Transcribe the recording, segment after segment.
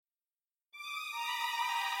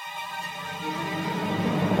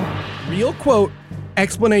real quote,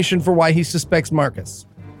 explanation for why he suspects Marcus.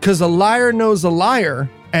 Because a liar knows a liar,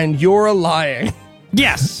 and you're lying.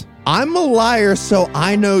 Yes. I'm a liar, so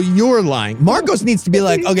I know you're lying. Marcos needs to be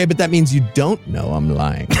like, okay, but that means you don't know I'm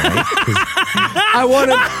lying, right? I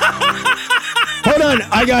want to... Hold on,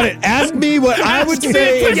 I got it. Ask me what I would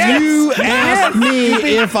say if you asked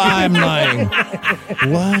me if I'm lying.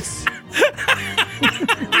 What?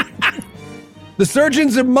 The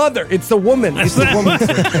surgeon's a mother. It's the woman. It's the woman.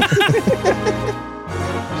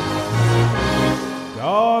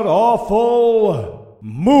 God awful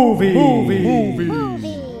movie.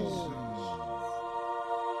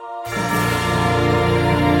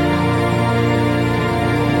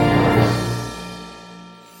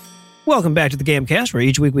 Welcome back to the Gamecast, where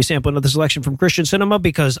each week we sample another selection from Christian cinema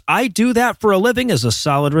because I do that for a living as a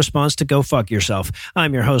solid response to go fuck yourself.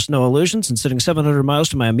 I'm your host, Noah Illusions, and sitting 700 miles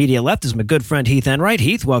to my immediate left is my good friend Heath Enright.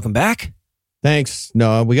 Heath, welcome back. Thanks.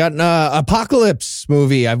 No, we got an apocalypse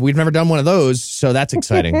movie. We've never done one of those, so that's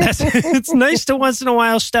exciting. It's nice to once in a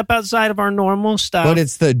while step outside of our normal stuff. But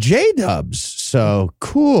it's the J-dubs, so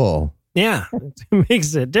cool. Yeah, it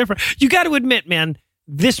makes it different. You got to admit, man,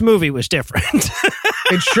 this movie was different.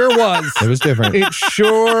 It sure was. It was different. It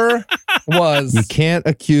sure was. You can't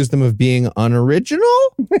accuse them of being unoriginal.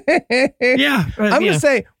 Yeah. I'm going to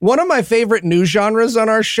say one of my favorite new genres on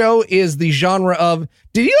our show is the genre of,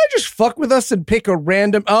 did Eli just fuck with us and pick a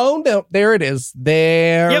random... Oh, no, there it is.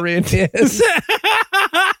 It is.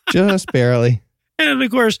 Just barely. And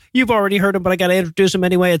of course, you've already heard him, but I got to introduce him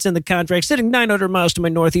anyway. It's in the contract. Sitting 900 miles to my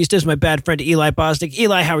northeast is my bad friend Eli Bosnick.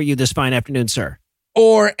 Eli, how are you this fine afternoon, sir?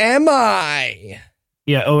 Or am I?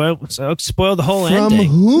 Yeah, so spoil the whole From ending.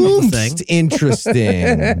 whomst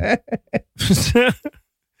interesting.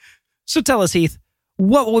 So tell us, Heath,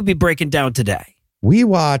 what will we be breaking down today? We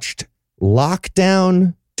watched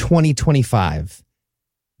Lockdown 2025.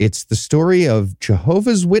 It's the story of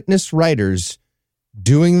Jehovah's Witness writers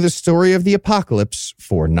doing the story of the apocalypse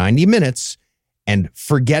for 90 minutes and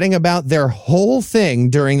forgetting about their whole thing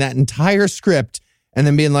during that entire script and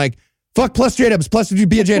then being like, fuck plus J-dubs, plus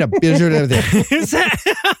be a J-dub. Be a J-dub.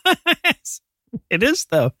 It is,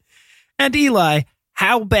 though. And Eli,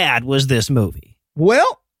 how bad was this movie?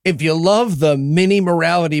 Well, if you love the mini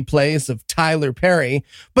morality plays of Tyler Perry,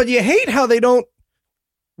 but you hate how they don't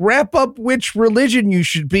wrap up which religion you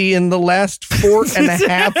should be in the last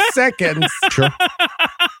 4.5 seconds, Sure.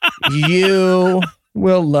 you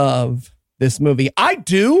will love this movie. I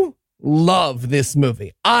do love this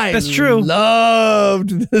movie. That's true.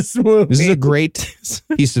 Loved this movie. This is a great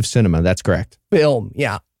piece of cinema. That's correct. Film.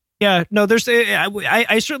 Yeah. Yeah, no,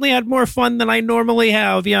 I certainly had more fun than I normally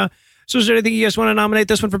have. Yeah. So is there anything you guys want to nominate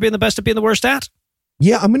this one for being the best at being the worst at?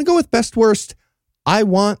 Yeah, I'm going to go with best worst. I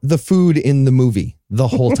want the food in the movie the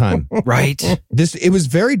whole time. Right. It was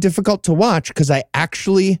very difficult to watch because I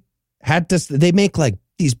actually had to, they make like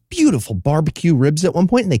these beautiful barbecue ribs at one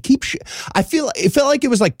point and they keep, it felt like it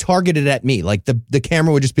was like targeted at me. Like the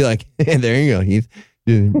camera would just be like, hey, there you go, Heath,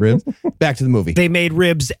 ribs. Back to the movie. They made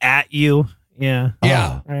ribs at you. Yeah.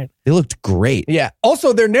 Yeah. All right. They looked great. Yeah.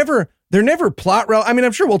 Also, they're never plot relevant. I mean,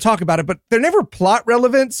 I'm sure we'll talk about it, but they're never plot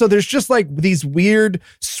relevant. So there's just like these weird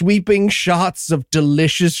sweeping shots of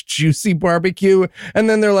delicious, juicy barbecue. And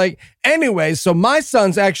then they're like, anyway, so my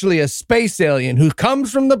son's actually a space alien who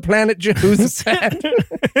comes from the planet Jehoshaphat.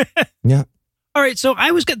 Yeah. All right. So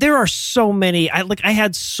there are so many, I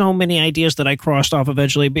had so many ideas that I crossed off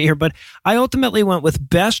eventually be here, but I ultimately went with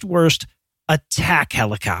best worst attack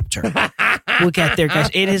helicopter. We'll get there, guys.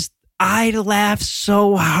 I laugh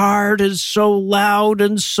so hard and so loud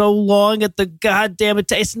and so long at the goddamn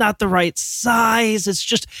it. It's not the right size.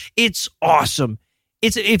 It's awesome.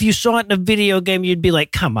 If you saw it in a video game, you'd be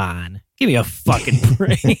like, come on, give me a fucking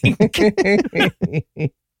break.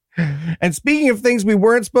 And speaking of things we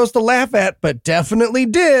weren't supposed to laugh at, but definitely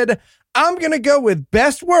did, I'm going to go with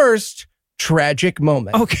best worst tragic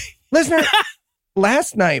moment. Okay. Listener,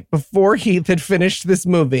 last night before Heath had finished this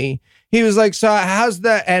movie, he was like, so how's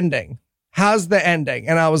the ending? How's the ending?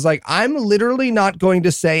 And I was like, I'm literally not going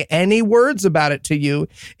to say any words about it to you,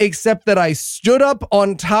 except that I stood up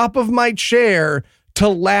on top of my chair to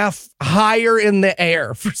laugh higher in the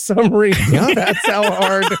air for some reason. Yeah. That's how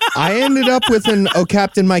hard. I ended up with an "Oh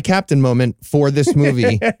Captain, my Captain" moment for this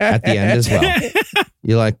movie at the end as well.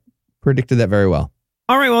 You predicted that very well.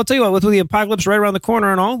 All right. Well, I'll tell you what, with the apocalypse right around the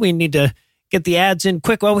corner and all, we need to get the ads in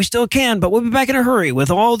quick while we still can, but we'll be back in a hurry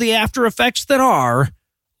with all the after effects that are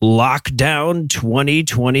Lockdown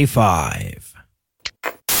 2025.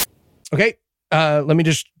 Okay. Let me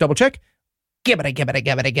just double check. Give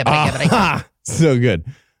it. So good.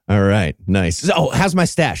 All right. Nice. So, how's my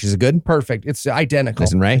stash? Is it good? Perfect. It's identical.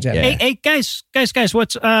 Nice and right? Identical. Yeah. Hey, guys,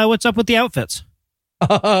 what's up with the outfits?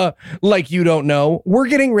 Like you don't know, we're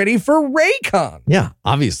getting ready for Raycon. Yeah,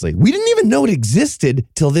 obviously. We didn't even know it existed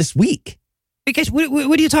till this week. Hey guys, what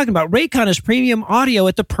are you talking about? Raycon is premium audio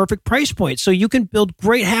at the perfect price point, so you can build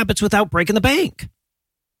great habits without breaking the bank.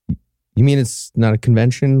 You mean it's not a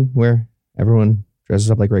convention where everyone dresses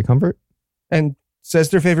up like Ray Comfort? And says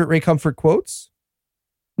their favorite Ray Comfort quotes.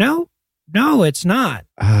 No, it's not.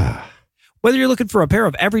 Ah. Whether you're looking for a pair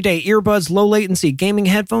of everyday earbuds, low latency gaming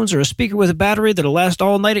headphones, or a speaker with a battery that'll last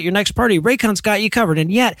all night at your next party, Raycon's got you covered.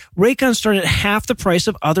 And yet, Raycon started at half the price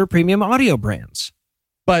of other premium audio brands.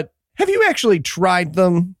 But have you actually tried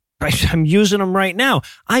them? I'm using them right now.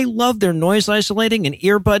 I love their noise isolating and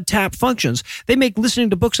earbud tap functions. They make listening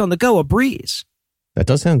to books on the go a breeze. That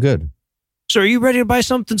does sound good. So are you ready to buy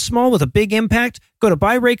something small with a big impact? Go to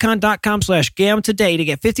buyraycon.com/GAM today to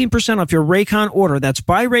get 15% off your Raycon order. That's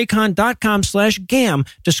buyraycon.com/GAM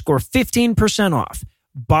to score 15% off.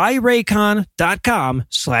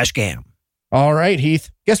 Buyraycon.com/GAM. All right,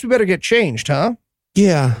 Heath. Guess we better get changed, huh?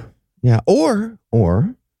 Yeah. Or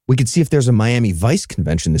we could see if there's a Miami Vice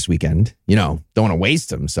convention this weekend. You know, don't want to waste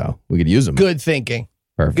them, so we could use them. Good thinking.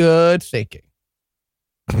 Perfect. Good thinking.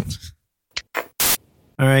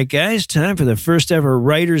 All right, guys, time for the first ever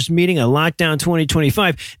writers meeting of Lockdown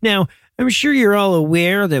 2025. Now, I'm sure you're all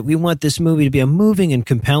aware that we want this movie to be a moving and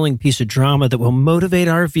compelling piece of drama that will motivate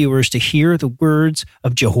our viewers to hear the words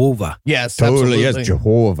of Jehovah. Yes, Totally, absolutely. yes,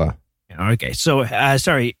 Jehovah. Okay, so,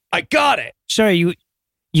 sorry. I got it. Sorry,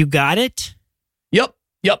 you got it? Yep.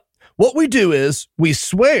 What we do is we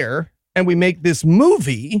swear and we make this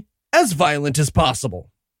movie as violent as possible.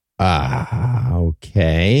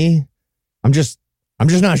 Okay. I'm just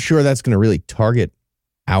not sure that's going to really target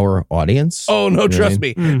our audience. Oh, no, You know what I trust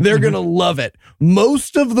mean? me. They're going to love it.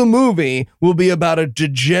 Most of the movie will be about a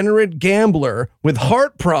degenerate gambler with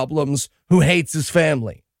heart problems who hates his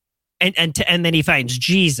family. And then he finds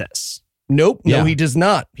Jesus. Nope. No, Yeah. he does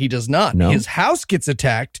not. He does not. No? His house gets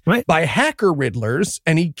attacked Right. by hacker riddlers,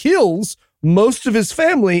 and he kills most of his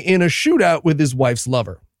family in a shootout with his wife's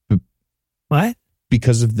lover. What?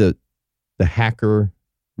 Because of the hacker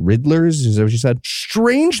riddlers? Is that what you said?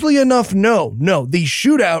 Strangely enough, no. The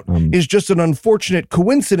shootout is just an unfortunate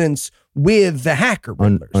coincidence with the hacker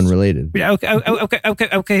riddlers. Unrelated. Yeah,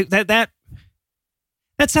 okay. That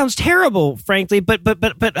sounds terrible, frankly.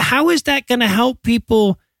 But how is that going to help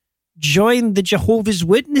people join the Jehovah's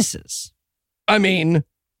Witnesses? I mean,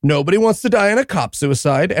 nobody wants to die in a cop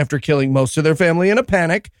suicide after killing most of their family in a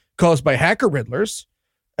panic caused by hacker riddlers.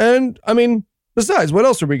 And, I mean, besides, what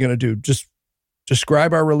else are we going to do? Just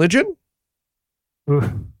describe our religion?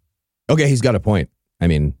 Okay, he's got a point. I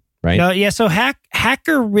mean, right? No, yeah, so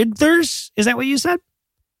hacker riddlers? Is that what you said?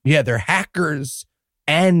 Yeah, they're hackers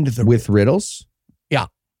and the With riddles? Yeah.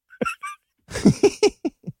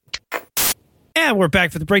 And we're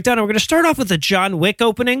back for the breakdown. And we're going to start off with the John Wick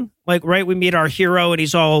opening. Like, right, we meet our hero and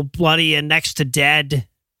he's all bloody and next to dead.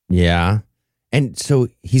 Yeah. And so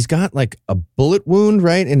he's got like a bullet wound,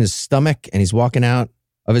 right, in his stomach, and he's walking out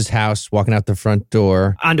of his house, walking out the front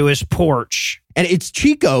door. Onto his porch. And it's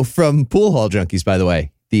Chico from Pool Hall Junkies, by the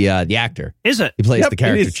way, the actor. Is it? He plays Yep, the it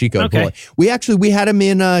character is. Chico. in Okay. Pool Hall. We had him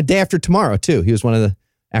in Day After Tomorrow, too. He was one of the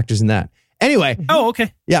actors in that. Anyway, Oh,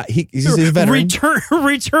 okay. yeah, he's a veteran.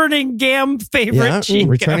 Returning Gam favorite. Yeah, Chico.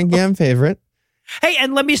 returning Gam favorite. Hey,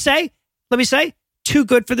 and let me say, too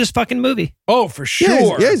good for this fucking movie. Oh, for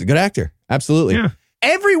sure. Yeah, he's a good actor. Absolutely. Yeah.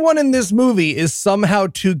 Everyone in this movie is somehow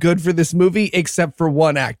too good for this movie except for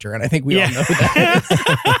one actor. And I think we all know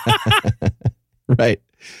that. Right.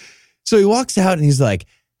 So he walks out and he's like,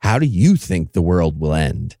 how do you think the world will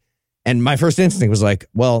end? And my first instinct was like,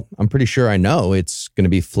 well, I'm pretty sure I know it's going to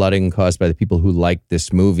be flooding caused by the people who like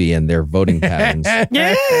this movie and their voting patterns.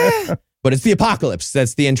 Yeah. But it's the apocalypse.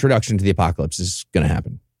 That's the introduction to the apocalypse is going to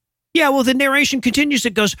happen. Yeah, well, the narration continues.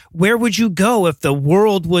 It goes, where would you go if the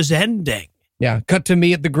world was ending? Yeah, cut to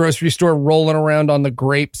me at the grocery store rolling around on the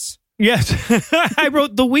grapes. Yes. I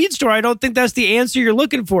wrote the weed store. I don't think that's the answer you're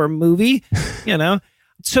looking for, movie. You know?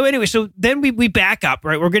 So anyway, so then we back up,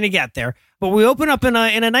 right? We're going to get there. But we open up in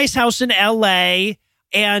a nice house in L.A.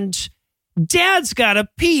 and dad's got to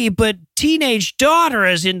pee, but teenage daughter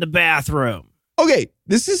is in the bathroom. Okay,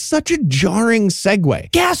 this is such a jarring segue.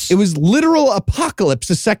 Yes. It was literal apocalypse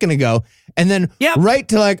a second ago. And then Yep. right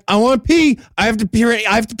to like, I want to pee. I have to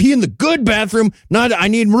pee in the good bathroom. Not, I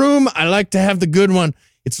need room. I like to have the good one.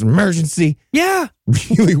 It's an emergency. Yeah.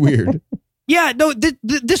 Really weird. Yeah, no,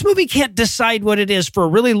 this movie can't decide what it is for a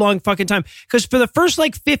really long fucking time. Because for the first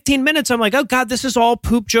 15 minutes, I'm like, oh God, this is all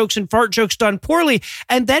poop jokes and fart jokes done poorly.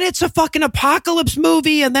 And then it's a fucking apocalypse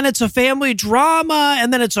movie. And then it's a family drama.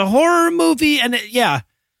 And then it's a horror movie. And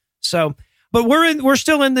so, but we're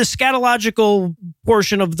still in the scatological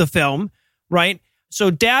portion of the film, right?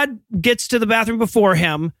 So dad gets to the bathroom before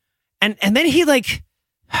him. And then he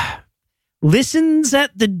listens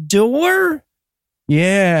at the door.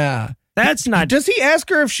 Yeah. That's not... Does he ask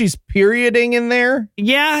her if she's perioding in there?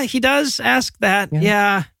 Yeah, he does ask that.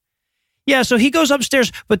 Yeah, so he goes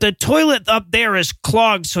upstairs, but the toilet up there is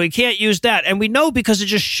clogged, so he can't use that. And we know because it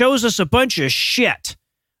just shows us a bunch of shit.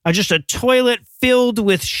 Just a toilet filled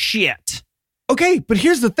with shit. Okay, but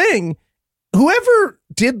here's the thing. Whoever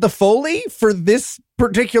did the Foley for this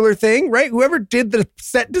particular thing, right? Whoever did the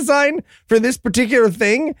set design for this particular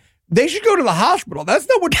thing... They should go to the hospital. That's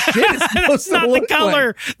not what shit is supposed to look like. That's not the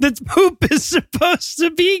color that poop is supposed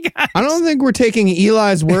to be, guys. I don't think we're taking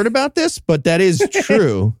Eli's word about this, but that is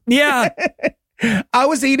true. Yeah. I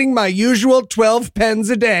was eating my usual 12 pens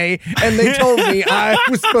a day, and they told me I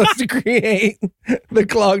was supposed to create the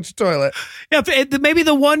clogged toilet. Yeah, maybe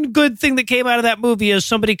the one good thing that came out of that movie is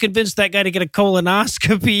somebody convinced that guy to get a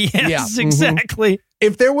colonoscopy. Yes, exactly.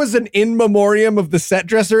 If there was an in memoriam of the set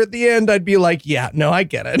dresser at the end, I'd be like, yeah, no, I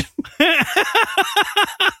get it.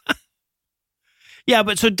 Yeah,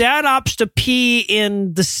 but so dad opts to pee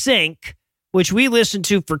in the sink, which we listened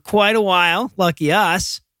to for quite a while. Lucky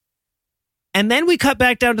us. And then we cut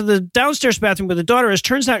back down to the downstairs bathroom with the daughter. As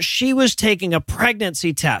turns out, she was taking a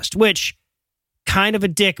pregnancy test, which kind of a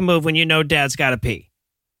dick move when you know dad's got to pee,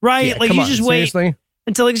 right? Yeah, you just wait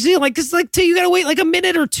until you got to wait a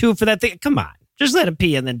minute or two for that thing. Come on, just let him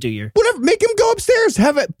pee and then do your whatever. Make him go upstairs,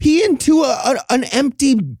 have it pee into an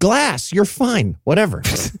empty glass. You're fine. Whatever.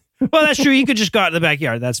 Well, that's true. He could just go out in the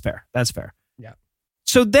backyard. That's fair. Yeah.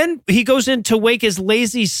 So then he goes in to wake his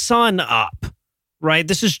lazy son up. Right?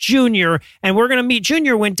 This is Junior, and we're going to meet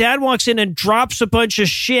Junior when dad walks in and drops a bunch of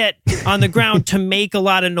shit on the ground to make a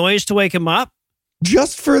lot of noise to wake him up.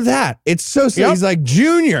 Just for that. It's so silly. He's like,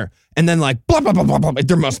 Junior. And then blah, blah, blah, blah, blah.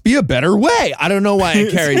 There must be a better way. I don't know why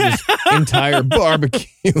I carried this entire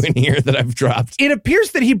barbecue in here that I've dropped. It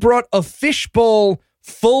appears that he brought a fishbowl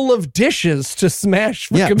full of dishes to smash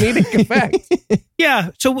for comedic effect. Yeah.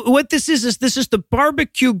 So what this is the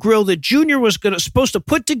barbecue grill that Junior was supposed to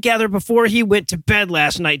put together before he went to bed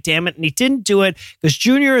last night, damn it. And he didn't do it because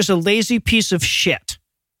Junior is a lazy piece of shit.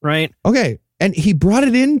 Right? Okay. And he brought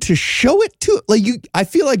it in to show it to I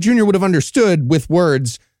feel like Junior would have understood with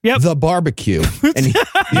words the barbecue. And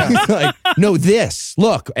he's like, no, this.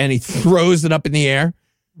 Look. And he throws it up in the air.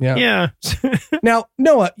 Yeah. Now,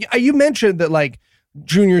 Noah, you mentioned that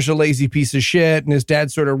Junior's a lazy piece of shit and his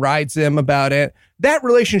dad sort of rides him about it. That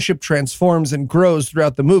relationship transforms and grows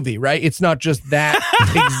throughout the movie, right? It's not just that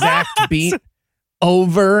exact beat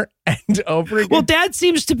over and over again. Well, dad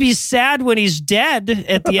seems to be sad when he's dead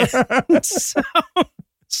at the end. So,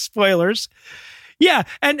 spoilers. Yeah,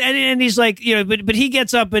 and he's like, but he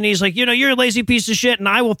gets up and he's like, you're a lazy piece of shit and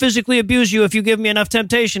I will physically abuse you if you give me enough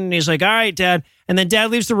temptation. And he's like, all right, Dad. And then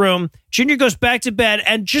Dad leaves the room. Junior goes back to bed.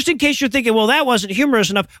 And just in case you're thinking, well, that wasn't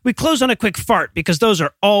humorous enough, we close on a quick fart because those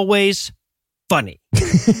are always funny.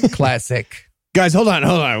 Classic. Guys, hold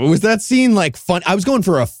on. Was that scene fun? I was going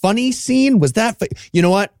for a funny scene. Was that, you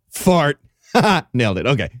know what? Fart. Nailed it.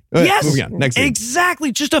 Okay. Yes. Moving on. Next scene.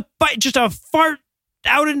 Exactly. Just a fart.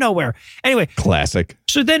 Out of nowhere. Anyway. Classic.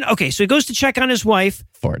 So he goes to check on his wife.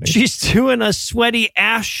 Farting. She's doing a sweaty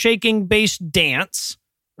ass shaking based dance.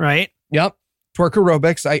 Right? Yep. Twerk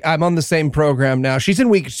aerobics. I'm on the same program now. She's in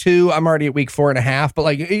week 2. I'm already at week 4.5. But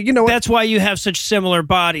what? That's why you have such similar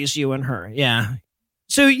bodies, you and her. Yeah.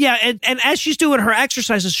 So yeah, and as she's doing her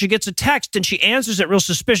exercises, she gets a text and she answers it real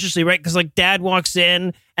suspiciously, right? Because dad walks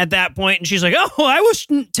in at that point and she's like, "Oh, I was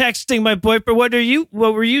texting my boyfriend. What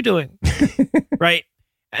were you doing?" Right?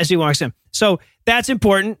 As he walks in. So that's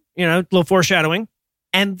important, a little foreshadowing.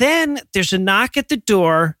 And then there's a knock at the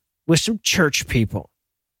door with some church people,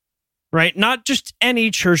 right? Not just any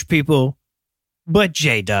church people, but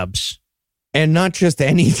J-dubs. And not just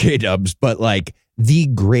any J-dubs, but the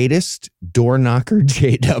greatest door knocker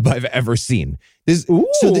J-dub I've ever seen. They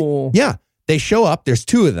show up. There's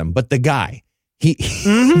 2 of them, but the guy,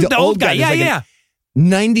 the old guy. Yeah.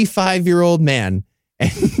 95-year-old man,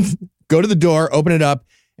 and go to the door, open it up,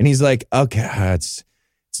 and he's like, okay, it's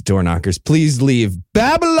door knockers, please leave.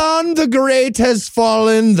 Babylon the Great has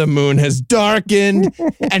fallen. The moon has darkened.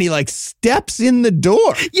 And he like steps in the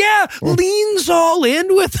door. Yeah, leans all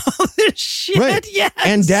in with all this shit. Right. Yes.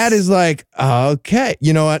 And dad is like, okay,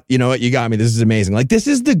 you know what? You got me. This is amazing. Like, this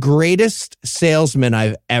is the greatest salesman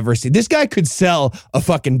I've ever seen. This guy could sell a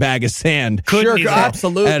fucking bag of sand. Couldn't he?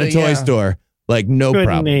 Absolutely. At a toy store. Like, no Couldn't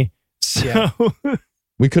problem. he? So,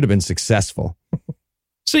 We could have been successful.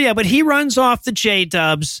 so yeah, but he runs off the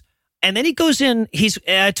J-Dubs, and then he goes in, he's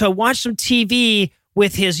to watch some TV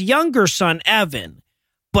with his younger son, Evan.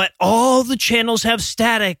 But all the channels have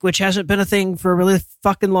static, which hasn't been a thing for a really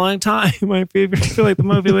fucking long time. I feel like the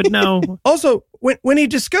movie would know. Also, when he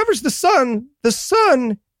discovers the sun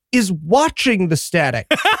is watching the static.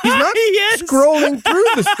 He's not Yes. scrolling through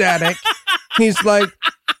the static. He's like,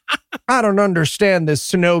 I don't understand this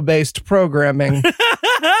snow-based programming.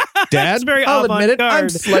 Dad, It's very I'll admit it, I'm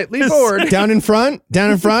avant-garde. slightly bored. down in front,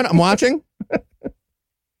 I'm watching.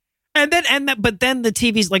 But then the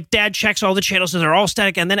TV's like, dad checks all the channels and they're all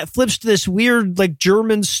static. And then it flips to this weird, like,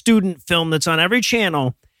 German student film that's on every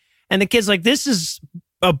channel. And the kid's like, this is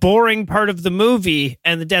a boring part of the movie.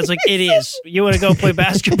 And the dad's like, it is. You want to go play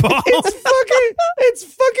basketball? It's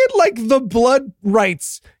fucking like the blood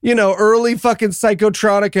rights, early fucking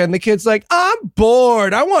Psychotronica. And the kid's like, I'm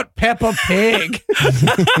bored. I want Peppa Pig.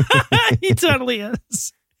 He totally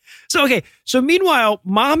is. So meanwhile,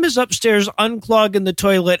 mom is upstairs unclogging the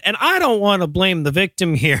toilet, and I don't want to blame the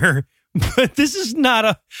victim here, but this is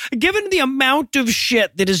not given the amount of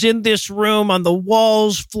shit that is in this room on the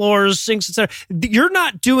walls, floors, sinks, etc. You're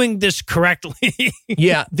not doing this correctly.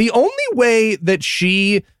 Yeah. The only way that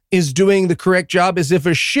she is doing the correct job is if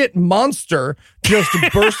a shit monster just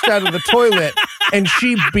burst out of the toilet and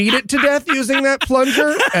she beat it to death using that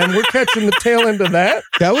plunger, and we're catching the tail end of that.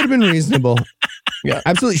 That would have been reasonable. Yeah.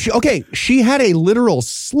 Absolutely. She had a literal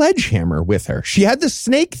sledgehammer with her. She had the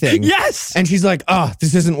snake thing. Yes. And she's like, oh,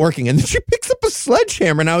 this isn't working. And then she picks up a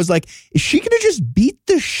sledgehammer. And I was like, is she going to just beat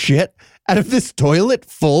the shit out of this toilet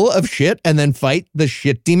full of shit and then fight the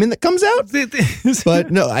shit demon that comes out?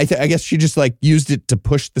 But no, I guess she just like used it to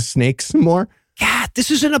push the snake some more. God, this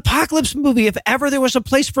is an apocalypse movie. If ever there was a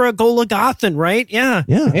place for a Golgothan, right? Yeah.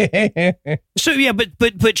 Yeah. So yeah,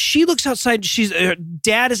 but she looks outside. She's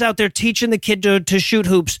dad is out there teaching the kid to shoot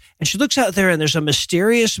hoops, and she looks out there, and there's a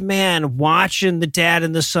mysterious man watching the dad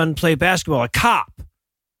and the son play basketball. A cop,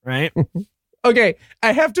 right? Okay,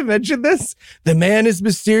 I have to mention this. The man is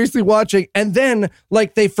mysteriously watching, and then,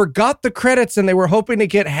 like, they forgot the credits and they were hoping to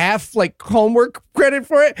get half, like, homework credit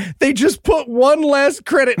for it. They just put one last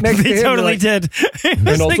credit next to him. They totally did. It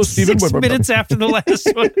was also like Steven 6 Weber. minutes after the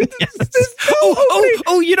last one. Yes.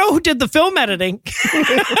 Oh, you know who did the film editing?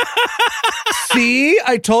 See,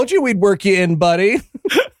 I told you we'd work you in, buddy.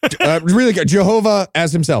 Really good. Jehovah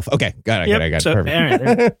as himself. Okay. Got it. Got it. So, Perfect. all right,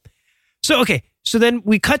 there. So then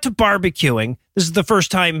we cut to barbecuing. This is the first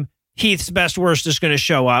time Heath's best worst is going to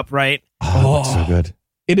show up, right? Oh, that's so good.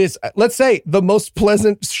 It is, let's say, the most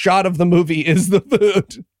pleasant shot of the movie is the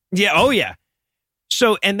food. Yeah. Oh, yeah.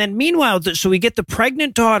 So, and then meanwhile, so we get the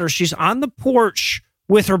pregnant daughter. She's on the porch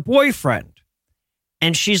with her boyfriend.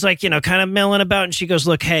 And she's like, kind of milling about. And she goes,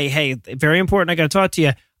 look, hey, very important. I got to talk to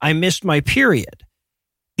you. I missed my period.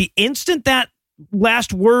 The instant that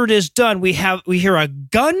last word is done, we hear a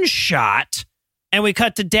gunshot. And we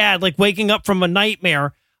cut to dad, like, waking up from a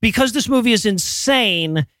nightmare. Because this movie is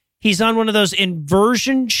insane, he's on one of those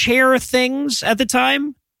inversion chair things at the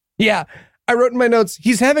time. Yeah, I wrote in my notes,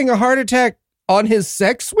 he's having a heart attack on his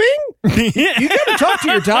sex swing? You got to talk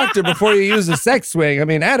to your doctor before you use a sex swing. I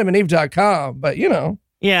mean, AdamandEve.com, but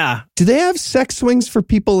Yeah. Do they have sex swings for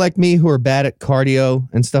people like me who are bad at cardio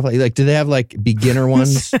and stuff like do they have like beginner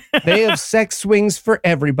ones? They have sex swings for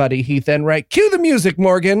everybody, Heath Enright. Cue the music,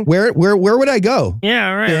 Morgan. Where would I go?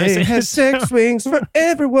 Yeah, right. They have sex swings for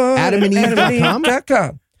everyone.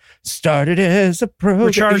 AdamandEve.com. Started as a program.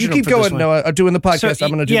 We're charging You them keep for this going, one. Noah. Doing the podcast. I'm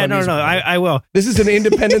going to do Yeah, my no, music. I will. This is an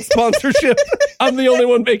independent sponsorship. I'm the only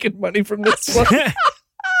one making money from this one.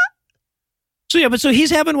 So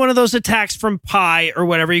he's having one of those attacks from Pi or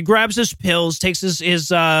whatever. He grabs his pills, takes his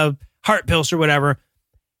heart pills or whatever.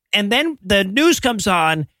 And then the news comes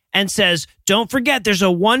on and says, don't forget, there's a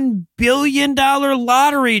 $1 billion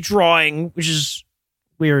lottery drawing, which is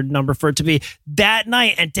a weird number for it to be, that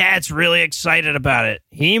night. And dad's really excited about it.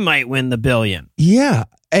 He might win the $1 billion. Yeah.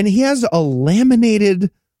 And he has a laminated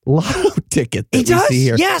lotto ticket that we see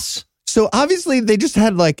here. Yes. So obviously they just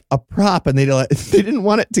had like a prop and they didn't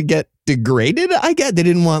want it to get degraded. I get they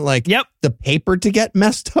didn't want like the paper to get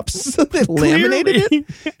messed up. So they laminated it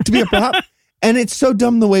to be a prop. And it's so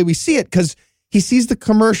dumb the way we see it because he sees the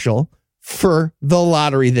commercial for the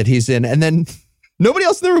lottery that he's in. And then nobody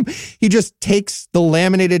else in the room. He just takes the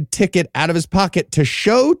laminated ticket out of his pocket to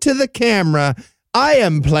show to the camera, I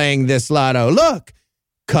am playing this lotto. Look,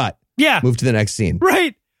 cut. Yeah. Move to the next scene.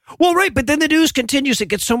 Right. Well, right. But then the news continues. It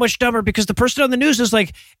gets so much dumber because the person on the news is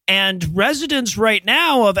like, and residents right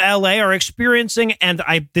now of LA are experiencing, and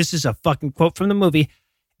this is a fucking quote from the movie,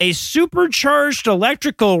 a supercharged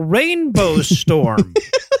electrical rainbow storm.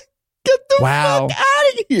 Get the Wow. fuck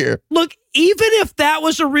out of here. Look, even if that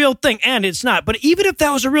was a real thing, and it's not, but even if that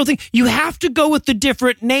was a real thing, you have to go with the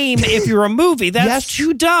different name if you're a movie. That's Yes.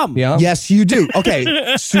 too dumb. Yeah. Yes, you do.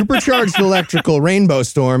 Okay. Supercharged Electrical Rainbow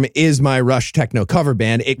Storm is my Rush techno cover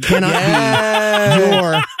band. It cannot be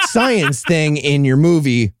your science thing in your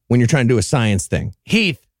movie when you're trying to do a science thing.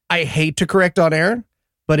 Heath, I hate to correct on air,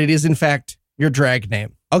 but it is in fact your drag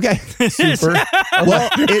name. Okay. Super. Well,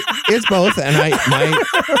 it's both. And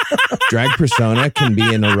my drag persona can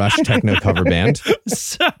be in a Rush techno cover band.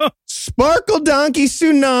 So, Sparkle Donkey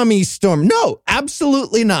Tsunami Storm. No,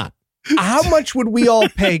 absolutely not. How much would we all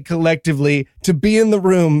pay collectively to be in the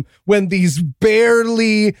room when these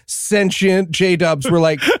barely sentient J-dubs were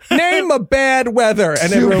like, name a bad weather?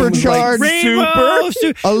 And everyone was like, Supercharged.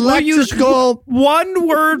 Rainbow, Electrical one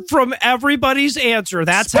word from everybody's answer.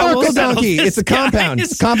 That's how Sparkle we'll settle Donkey. this, It's a compound.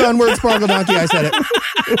 guys. Compound word, Sparkle Donkey. I said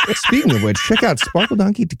it. Speaking of which, check out Sparkle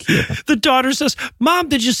Donkey Tequila. The daughter says, Mom,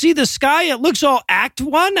 did you see the sky? It looks all Act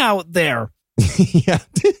 1 out there. Yeah.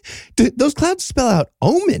 Those clouds spell out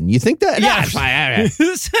omen. You think that? Yeah.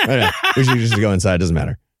 We should just go inside. Doesn't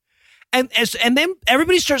matter. And then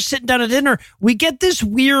everybody starts sitting down at dinner. We get this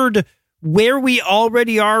weird where we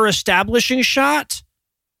already are establishing shot.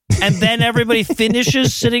 And then everybody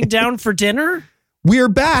finishes sitting down for dinner. We're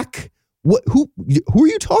back. What? Who are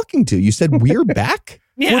you talking to? You said we're back?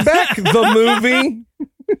 Yeah. we're back, the movie.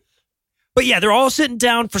 But yeah, they're all sitting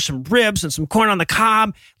down for some ribs and some corn on the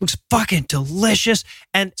cob. Looks fucking delicious.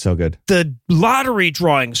 And So good. the lottery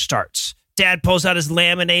drawing starts. Dad pulls out his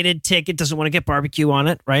laminated ticket, doesn't want to get barbecue on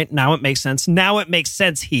it, right? Now it makes sense. Now it makes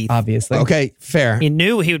sense, Heath. Obviously. Okay, fair. He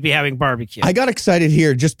knew he would be having barbecue. I got excited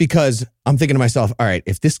here just because I'm thinking to myself, all right,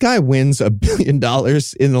 if this guy wins $1 billion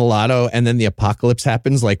in the lotto and then the apocalypse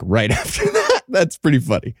happens like right after that, that's pretty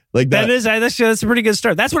funny. Like that. That's a pretty good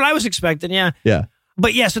start. That's what I was expecting, yeah. Yeah.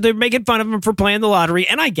 But yeah, so they're making fun of him for playing the lottery,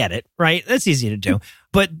 and I get it, right? That's easy to do.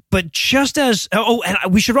 But just as and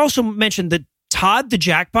we should also mention that Todd, the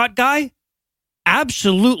jackpot guy,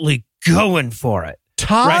 absolutely going for it.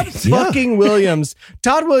 Todd Right. fucking Williams.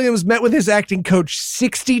 Todd Williams met with his acting coach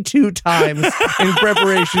 62 times in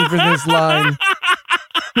preparation for this line.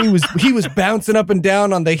 He was bouncing up and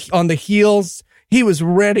down on the heels. He was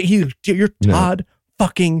ready. You're Todd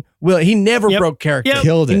fucking Williams. He never Yep. broke character. Yep.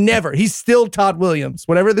 Killed it. He never. He's still Todd Williams,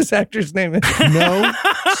 whatever this actor's name is. No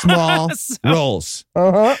small roles.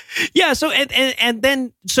 Uh-huh. Yeah, so and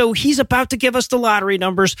then so he's about to give us the lottery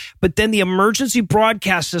numbers, but then the emergency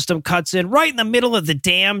broadcast system cuts in right in the middle of the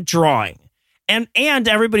damn drawing. And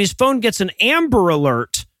everybody's phone gets an Amber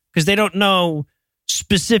Alert because they don't know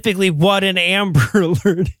specifically what an Amber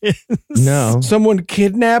Alert is. No. Someone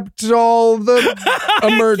kidnapped all the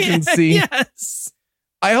emergency. Yes.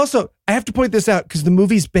 I have to point this out because the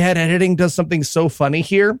movie's bad editing does something so funny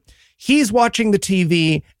here. He's watching the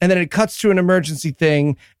TV and then it cuts to an emergency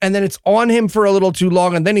thing and then it's on him for a little too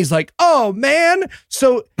long and then he's like, oh man.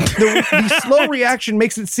 So the slow reaction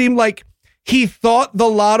makes it seem like he thought the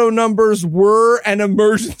lotto numbers were an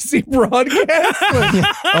emergency broadcast. Like,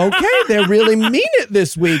 okay, they really mean it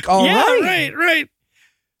this week. All right. Right.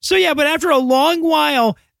 So yeah, but after a long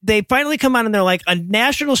while, they finally come out and they're like, a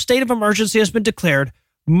national state of emergency has been declared.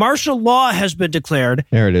 Martial law has been declared.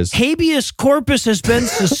 There it is. Habeas corpus has been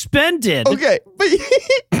suspended. Okay, but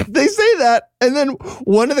they say that, and then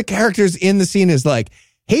one of the characters in the scene is like,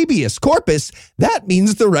 habeas corpus, that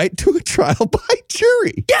means the right to a trial by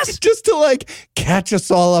jury. Yes. Just to like catch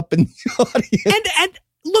us all up in the audience. And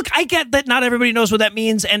look, I get that not everybody knows what that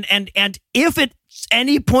means. And if at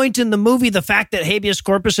any point in the movie, the fact that habeas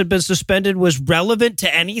corpus had been suspended was relevant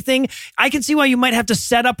to anything, I can see why you might have to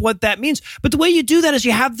set up what that means. But the way you do that is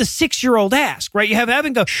you have the 6-year-old ask, right? You have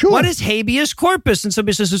Evan go, Sure. What is habeas corpus? And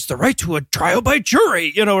somebody says, it's the right to a trial by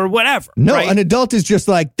jury, or whatever. No, right? an adult is just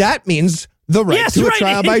like, that means the right Yes, to a right,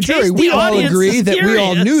 trial in by case jury. the We all audience agree is that we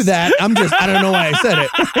all curious. knew that. I don't know why I said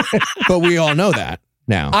it, but we all know that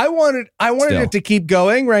now. I wanted Still. it to keep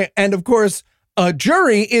going, right? And of course, a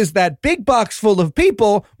jury is that big box full of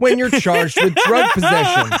people when you're charged with drug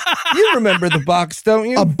possession. You remember the box, don't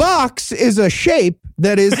you? A box is a shape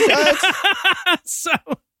that is... So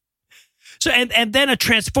and then a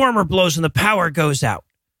transformer blows and the power goes out.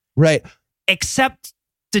 right. Except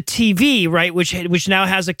the TV, right, which now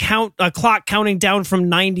has a clock counting down from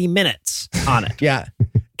 90 minutes on it. Yeah.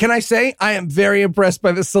 Can I say I am very impressed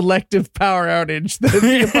by the selective power outage that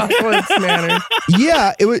the Apocalypse Manor.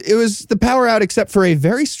 Yeah, it was the power out except for a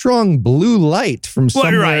very strong blue light from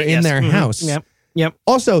somewhere in their house. Yep.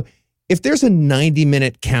 Also, if there's a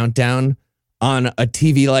 90-minute countdown on a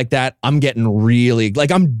TV like that, I'm getting really,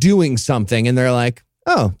 like, I'm doing something and they're like,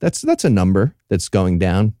 oh, that's a number that's going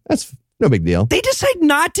down. That's no big deal. They decide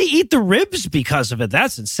not to eat the ribs because of it.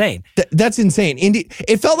 That's insane. That's insane. Indeed,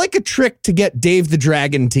 it felt like a trick to get Dave the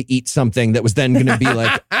Dragon to eat something that was then going to be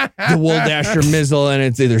like the Wool Dasher Mizzle,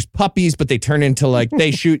 and there's puppies, but they turn into like,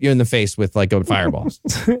 they shoot you in the face with like a fireball.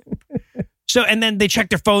 So, and then they check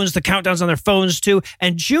their phones, the countdowns on their phones too.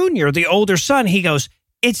 And Junior, the older son, he goes,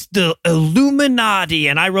 it's the Illuminati.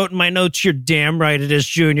 And I wrote in my notes, you're damn right it is,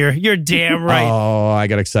 Junior. You're damn right. Oh, I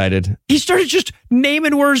got excited. He started just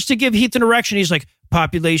naming words to give Heath an erection. He's like,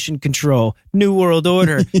 population control, New World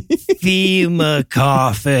Order, FEMA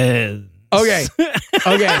coffins. Okay.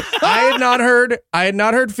 I had not heard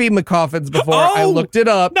FEMA coffins before. Oh, I looked it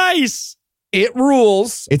up. Nice. It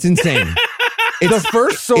rules. It's insane. It's the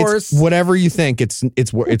first source. It's whatever you think.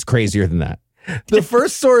 It's crazier than that. The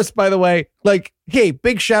first source, by the way, like, hey,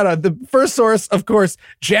 big shout out. The first source, of course,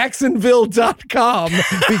 Jacksonville.com,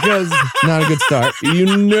 because not a good start.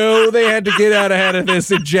 You know they had to get out ahead of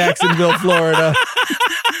this in Jacksonville, Florida.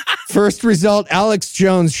 First result, Alex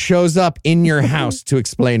Jones shows up in your house to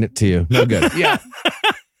explain it to you. No good. Yeah.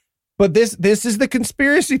 But this is the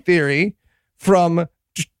conspiracy theory from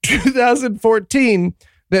 2014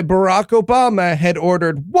 that Barack Obama had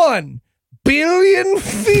ordered 1 billion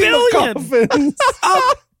FEMA coffins.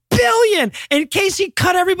 $1 billion. In case he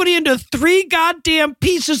cut everybody into 3 goddamn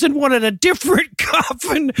pieces and wanted a different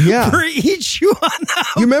coffin for each one.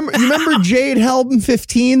 You remember Jade Helm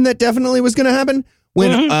 15? That definitely was going to happen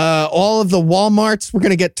when all of the Walmarts were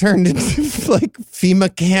going to get turned into like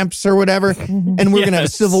FEMA camps or whatever, and we're going to have a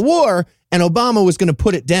civil war. And Obama was going to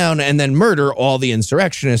put it down and then murder all the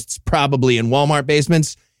insurrectionists, probably in Walmart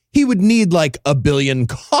basements. He would need like 1 billion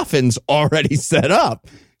coffins already set up.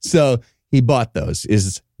 So he bought those,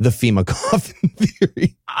 is the FEMA coffin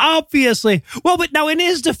theory. Obviously. Well, but now in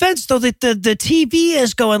his defense, though, the TV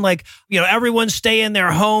is going like, everyone stay in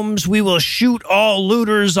their homes. We will shoot all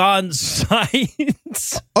looters on sight.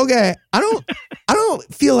 Okay. I don't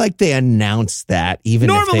feel like they announce that, even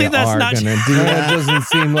normally if they are going to do that. That doesn't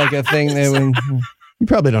seem like a thing they would. You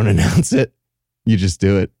probably don't announce it. You just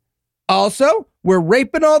do it. Also, we're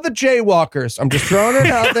raping all the jaywalkers. I'm just throwing it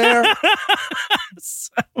out there.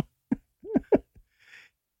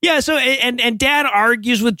 So and Dad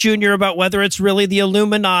argues with Junior about whether it's really the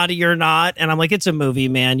Illuminati or not. And I'm like, it's a movie,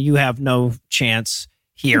 man. You have no chance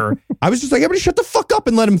here. I was just like, everybody shut the fuck up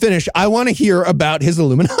and let him finish. I want to hear about his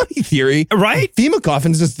Illuminati theory. Right? FEMA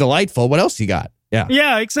coffins is delightful. What else you got? Yeah.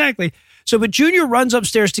 Yeah, exactly. So, but Junior runs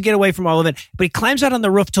upstairs to get away from all of it, but he climbs out on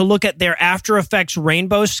the roof to look at their After Effects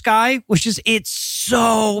rainbow sky, it's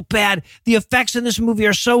so bad. The effects in this movie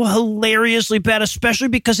are so hilariously bad, especially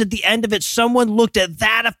because at the end of it, someone looked at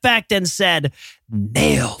that effect and said,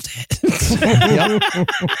 nailed it.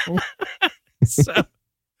 So,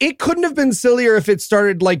 it couldn't have been sillier if it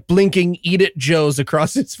started like blinking Eat It Joes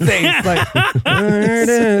across its face. Like, there it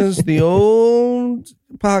is, the old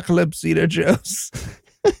apocalypse Eat It Joes.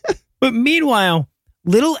 But meanwhile,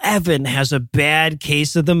 little Evan has a bad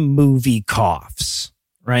case of the movie coughs,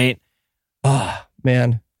 right? Oh,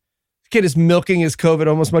 man. This kid is milking his COVID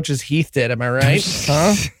almost as much as Heath did. Am I right?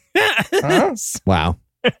 Huh? Wow.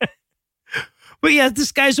 But yeah,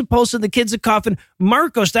 this guy's a pulse and the kid's a coughing.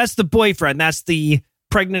 Marcos, that's the boyfriend. That's the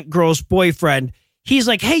pregnant girl's boyfriend. He's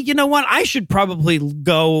like, hey, you know what? I should probably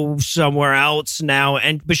go somewhere else now.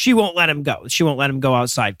 But she won't let him go. She won't let him go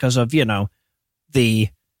outside because of, the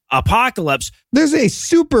apocalypse. There's a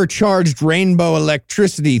supercharged rainbow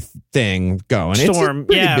electricity thing going. Storm,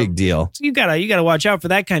 it's a pretty big deal. You gotta watch out for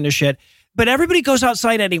that kind of shit. But everybody goes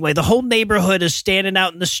outside anyway. The whole neighborhood is standing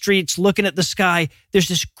out in the streets looking at the sky. There's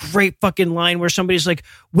this great fucking line where somebody's like,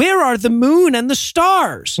 where are the moon and the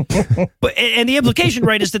stars? And the implication,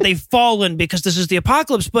 right, is that they've fallen because this is the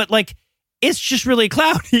apocalypse. But like, it's just really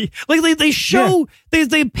cloudy. Like they show,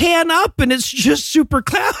 they pan up and it's just super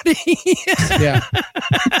cloudy. Yeah.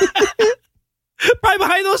 Right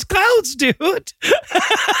behind those clouds, dude.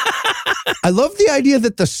 I love the idea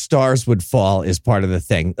that the stars would fall is part of the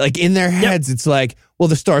thing. Like in their heads, It's like, well,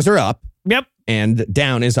 the stars are up. Yep. And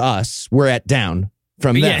down is us. We're at down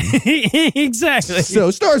from them. Yeah, exactly. So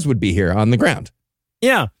stars would be here on the ground.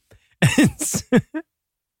 Yeah.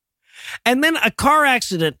 And then a car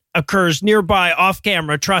accident occurs nearby off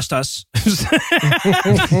camera. Trust us.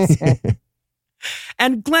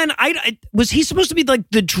 And Glenn, was he supposed to be like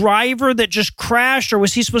the driver that just crashed, or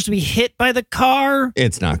was he supposed to be hit by the car?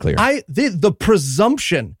 It's not clear.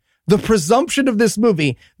 The presumption of this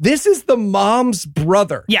movie, this is the mom's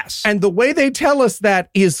brother. Yes. And the way they tell us that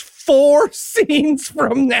is 4 scenes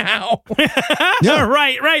from now. Yeah.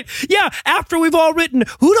 Right. Yeah, after we've all written,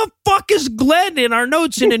 who the fuck is Glenn in our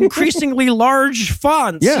notes in increasingly large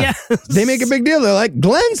fonts? Yeah. Yes. They make a big deal. They're like,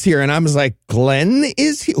 Glenn's here. And I was like, Glenn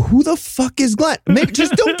is here? Who the fuck is Glenn? Maybe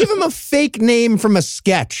just don't give him a fake name from a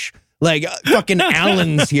sketch. Like fucking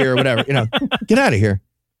Alan's here or whatever. Get out of here.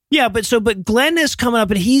 Yeah, but Glenn is coming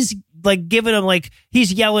up and he's like giving him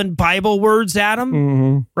he's yelling Bible words at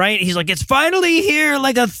him, right? He's like, it's finally here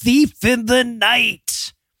like a thief in the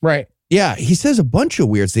night. Right. Yeah, he says a bunch of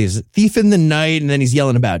weird things. Thief in the night, and then he's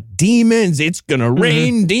yelling about demons. It's gonna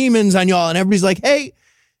rain demons on y'all. And everybody's like, hey,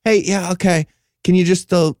 yeah, okay. Can you just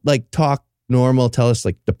talk normal? Tell us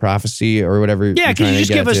like the prophecy or whatever. Yeah, can you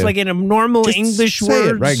just give us like in a normal just English say words?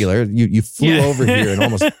 It regular. You flew over here and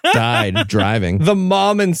almost died driving. The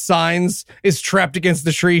mom in Signs is trapped against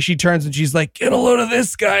the tree. She turns and she's like, get a load of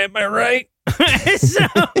this guy, am I right?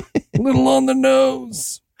 A little on the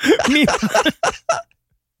nose.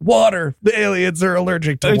 Water. The aliens are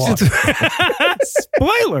allergic to water.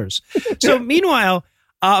 Spoilers. So meanwhile,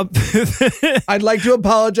 I'd like to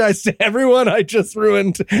apologize to everyone I just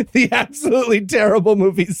ruined the absolutely terrible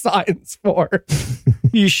movie Signs for.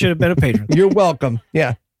 You should have been a patron. You're welcome.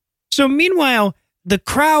 Yeah. So meanwhile, the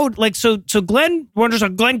crowd, so Glenn wanders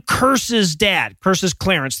off. Glenn curses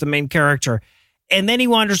Clarence, the main character. And then he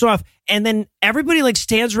wanders off. And then everybody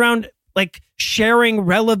stands around sharing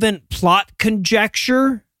relevant plot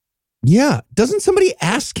conjecture. Yeah. Doesn't somebody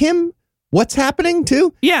ask him what's happening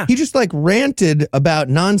too? Yeah. He just ranted about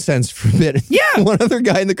nonsense for a bit. Yeah. One other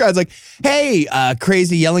guy in the crowd's like, hey,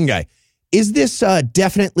 crazy yelling guy, is this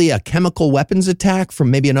definitely a chemical weapons attack from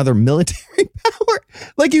maybe another military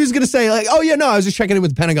power? He was going to say oh yeah, no, I was just checking in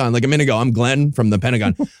with the Pentagon a minute ago. I'm Glenn from the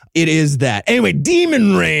Pentagon. It is that. Anyway,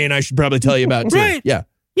 demon rain, I should probably tell you about too. Right. Yeah.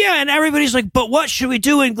 Yeah, and everybody's like, but what should we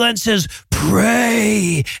do? And Glenn says,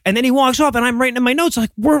 pray. And then he walks off, and I'm writing in my notes,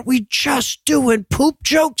 weren't we just doing poop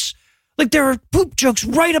jokes? There are poop jokes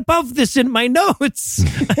right above this in my notes.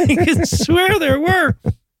 I can swear there were.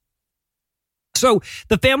 So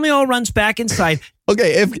the family all runs back inside.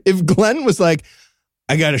 Okay, if Glenn was like,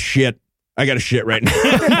 I got to shit right now.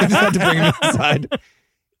 I just have to bring him inside.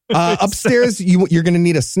 Upstairs, you're going to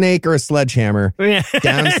need a snake or a sledgehammer. Yeah.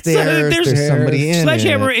 Downstairs, there's somebody in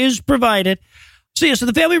Sledgehammer it. is provided. So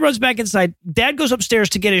the family runs back inside. Dad goes upstairs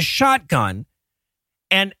to get his shotgun.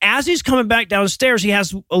 And as he's coming back downstairs, he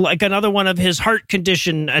has another one of his heart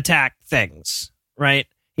condition attack things, right?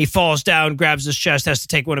 He falls down, grabs his chest, has to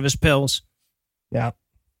take one of his pills. Yeah.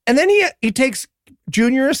 And then he takes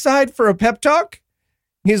Junior aside for a pep talk.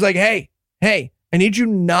 He's like, hey, I need you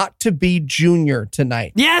not to be Junior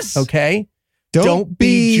tonight. Yes. Okay? Don't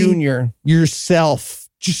be Junior. Yourself.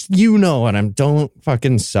 Just, don't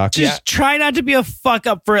fucking suck. Just try not to be a fuck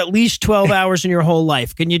up for at least 12 hours in your whole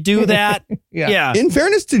life. Can you do that? Yeah. In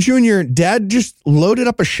fairness to Junior, Dad just loaded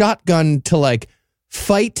up a shotgun to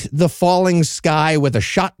fight the falling sky with a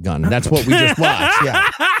shotgun. That's what we just watched. Yeah.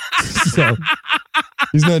 So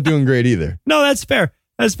he's not doing great either. No, that's fair.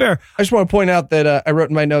 That's fair. I just want to point out that I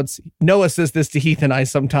wrote in my notes, Noah says this to Heath and I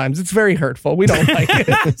sometimes. It's very hurtful. We don't like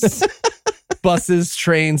it. Buses,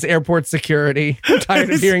 trains, airport security. I'm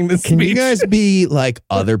tired of hearing this Can speech. you guys be like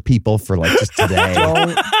other people for just today?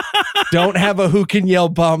 Don't have a who can yell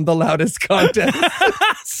bomb the loudest contest.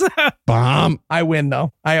 Bomb. I win,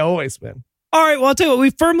 though. I always win. All right, well, I'll tell you what,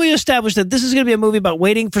 we firmly established that this is going to be a movie about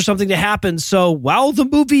waiting for something to happen. So while the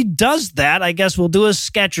movie does that, I guess we'll do a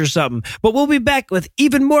sketch or something. But we'll be back with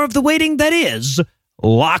even more of the waiting that is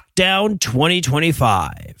Lockdown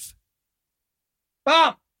 2025.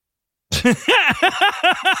 Bomb!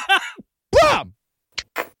 Bomb.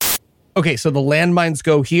 Okay, so the landmines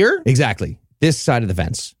go here. Exactly. This side of the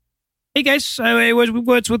fence. Hey, guys,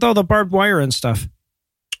 what's with all the barbed wire and stuff?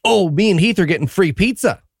 Oh, me and Heath are getting free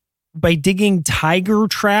pizza. By digging tiger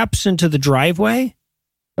traps into the driveway?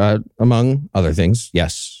 Among other things.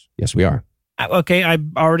 Yes. Yes, we are. Okay, I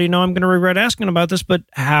already know I'm going to regret asking about this, but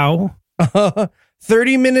how?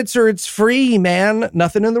 30 minutes or it's free, man.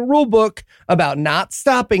 Nothing in the rule book about not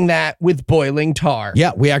stopping that with boiling tar.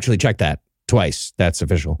 Yeah, we actually checked that twice. That's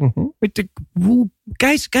official. Mm-hmm. Wait,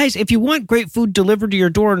 guys, if you want great food delivered to your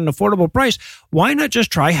door at an affordable price, why not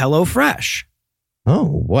just try HelloFresh? Oh,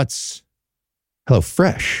 what's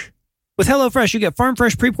HelloFresh? With HelloFresh, you get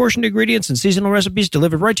farm-fresh, pre-portioned ingredients and seasonal recipes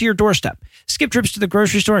delivered right to your doorstep. Skip trips to the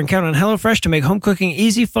grocery store and count on HelloFresh to make home cooking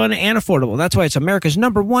easy, fun, and affordable. That's why it's America's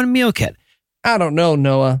 #1 meal kit. I don't know,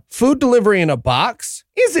 Noah. Food delivery in a box?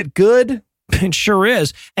 Is it good? It sure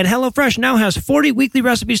is. And HelloFresh now has 40 weekly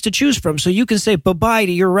recipes to choose from, so you can say bye-bye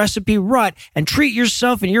to your recipe rut and treat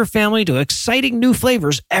yourself and your family to exciting new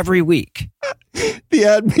flavors every week. The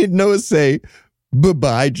ad made Noah say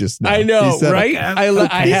bye-bye just now. I know, He said right? it.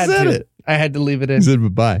 I He had said to. it. I had to leave it in. He said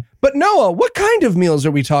bye-bye. But Noah, what kind of meals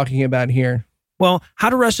are we talking about here? Well,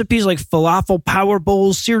 how do recipes like falafel power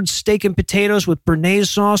bowls, seared steak and potatoes with béarnaise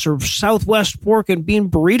sauce, or Southwest pork and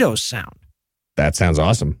bean burritos sound? That sounds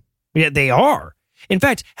awesome. Yeah, they are. In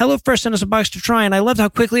fact, HelloFresh sent us a box to try, and I loved how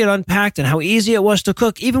quickly it unpacked and how easy it was to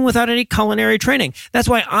cook, even without any culinary training. That's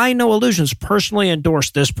why I Know Illusions personally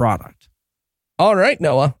endorsed this product. All right,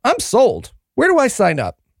 Noah, I'm sold. Where do I sign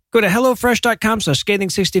up? Go to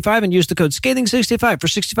HelloFresh.com/scathing65 and use the code scathing65 for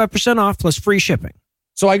 65% off plus free shipping.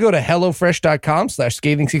 So I go to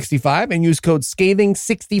HelloFresh.com/scathing65 and use code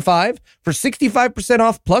scathing65 for 65%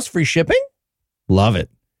 off plus free shipping? Love it.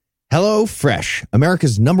 Hello Fresh,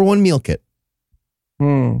 America's #1 meal kit.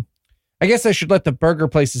 I guess I should let the burger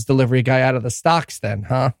place's delivery guy out of the stocks then,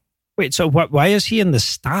 huh? Wait, so why is he in the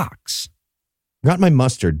stocks? Got my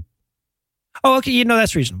mustard. Oh, okay,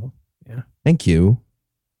 that's reasonable. Yeah. Thank you.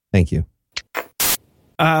 Thank you.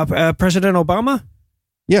 President Obama?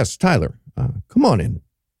 Yes, Tyler. Come on in.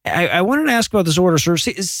 I wanted to ask about this order, sir.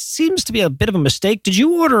 It seems to be a bit of a mistake. Did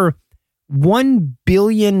you order 1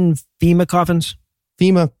 billion FEMA coffins?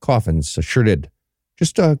 FEMA coffins, sure did.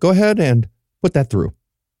 Just go ahead and put that through.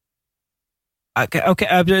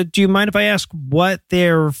 Okay. Do you mind if I ask what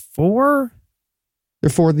they're for? They're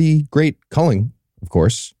for the great culling, of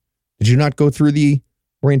course. Did you not go through the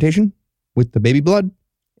orientation with the baby blood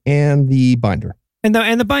and the binder? And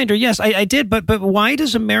the binder, yes, I did. But why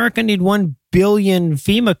does America need 1 billion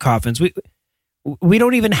FEMA coffins? We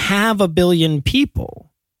don't even have 1 billion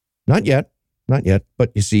people. Not yet.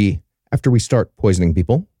 But you see, after we start poisoning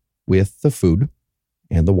people with the food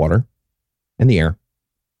and the water and the air,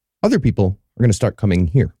 other people are going to start coming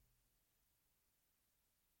here.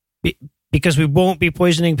 Because we won't be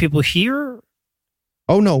poisoning people here?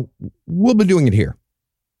 Oh, no. We'll be doing it here.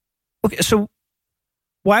 Okay, so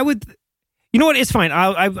why would... You know what? It's fine.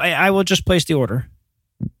 I will just place the order.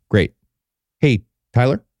 Great. Hey,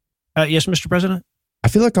 Tyler? Yes, Mr. President? I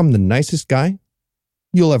feel like I'm the nicest guy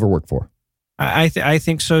you'll ever work for. I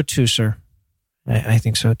think so too, sir. I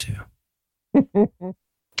think so too.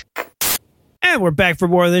 And we're back for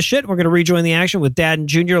more of this shit. We're going to rejoin the action with Dad and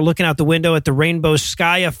Junior looking out the window at the rainbow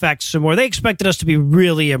sky effects some more. They expected us to be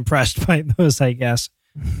really impressed by those, I guess.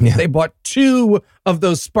 Yeah. They bought 2 of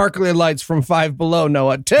those sparkly lights from Five Below,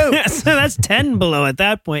 Noah. 2. So that's 10 below at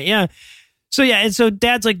that point. Yeah. So and so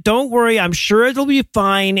Dad's like, don't worry. I'm sure it'll be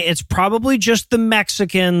fine. It's probably just the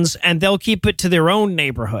Mexicans and they'll keep it to their own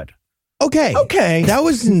neighborhood. Okay. That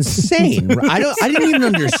was insane. I didn't even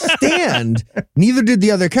understand. Neither did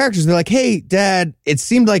the other characters. They're like, hey, Dad, it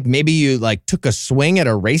seemed like maybe you took a swing at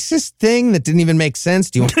a racist thing that didn't even make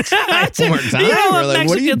sense. Do you want to try it one more time? You know what Or, what are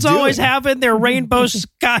you Mexicans always doing? have in their rainbow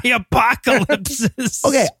sky apocalypses.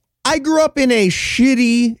 Okay. I grew up in a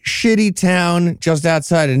shitty town just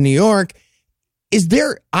outside of New York. Is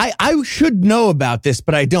there, I should know about this,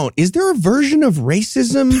 but I don't. Is there a version of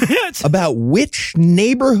racism about which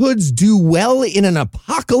neighborhoods do well in an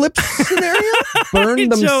apocalypse scenario? Burn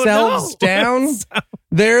themselves down?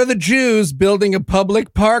 They're the Jews building a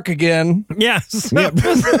public park again. Yes. Yep.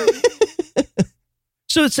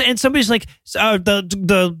 So and somebody's like,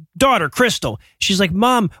 the daughter, Crystal, she's like,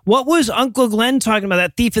 Mom, what was Uncle Glenn talking about,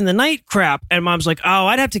 that thief in the night crap? And Mom's like, oh,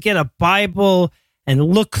 I'd have to get a Bible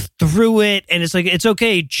and look through it. And it's like, it's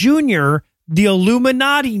okay. Junior, the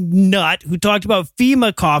Illuminati nut who talked about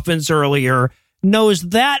FEMA coffins earlier, knows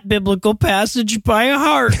that biblical passage by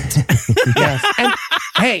heart. Yes. And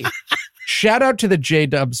hey, shout out to the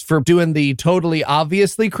J-Dubs for doing the totally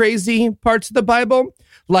obviously crazy parts of the Bible.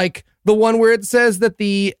 Like the one where it says that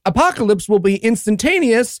the apocalypse will be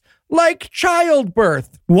instantaneous, like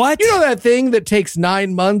childbirth. What? You know that thing that takes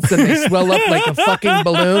 9 months and they swell up like a fucking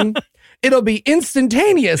balloon? It'll be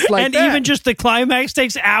instantaneous like and that. even just the climax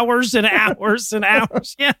takes hours and hours and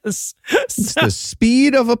hours. Yes. It's the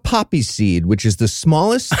speed of a poppy seed, which is the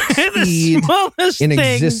smallest speed smallest in thing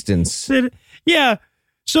existence. Yeah.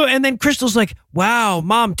 So, and then Crystal's like, wow,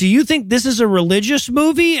 Mom, do you think this is a religious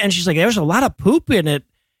movie? And she's like, there's a lot of poop in it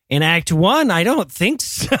in Act 1. I don't think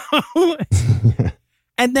so.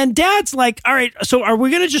 And then Dad's like, all right, so are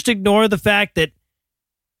we going to just ignore the fact that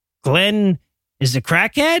Glenn is a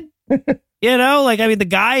crackhead? You know, like, I mean, the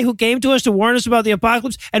guy who came to us to warn us about the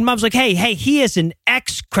apocalypse, and Mom's like, hey, he is an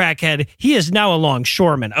ex-crackhead. He is now a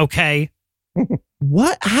longshoreman, okay?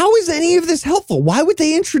 What? How is any of this helpful? Why would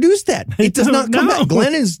they introduce that? It does not come back.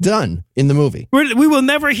 Glenn is done in the movie. We will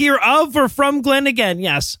never hear of or from Glenn again,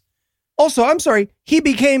 yes. Also, I'm sorry, he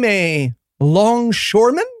became a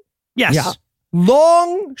longshoreman? Yes. Yeah.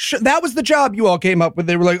 That was the job you all came up with.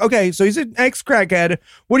 They were like, okay, so he's an ex-crackhead.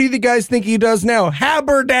 What do you guys think he does now?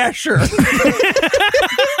 Haberdasher.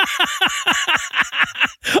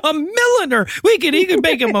 A milliner. He could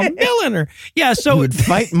make him a milliner. Yeah, so He would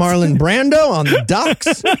fight Marlon Brando on the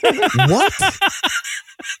docks. What?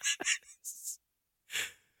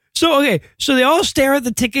 So they all stare at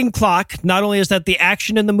the ticking clock. Not only is that the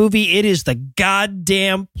action in the movie, it is the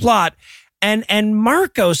goddamn plot. And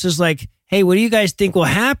Marcos is like, hey, what do you guys think will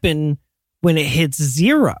happen when it hits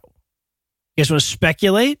 0? You guys want to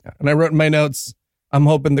speculate? And I wrote in my notes, I'm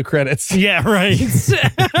hoping the credits. Yeah, right.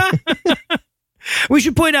 We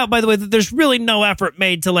should point out, by the way, that there's really no effort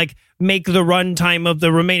made to like make the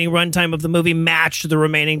remaining runtime of the movie match the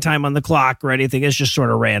remaining time on the clock or anything. It's just sort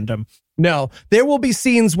of random. No, there will be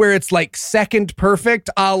scenes where it's like second perfect,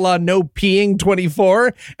 a la no peeing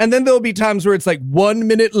 24. And then there'll be times where it's like 1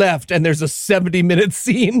 minute left and there's a 70-minute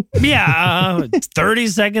scene. Yeah, 30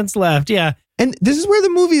 seconds left. Yeah. And this is where the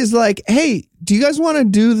movie is like, hey, do you guys want to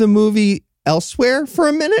do the movie elsewhere for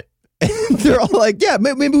a minute? And they're all like, yeah,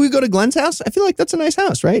 maybe we go to Glenn's house. I feel like that's a nice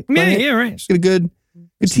house, right? Yeah, right. Just get a good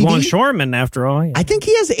TV. Longshoreman, after all. Yeah. I think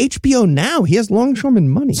he has HBO now. He has longshoreman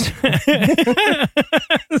money.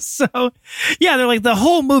 So, yeah, they're like, the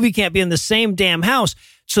whole movie can't be in the same damn house.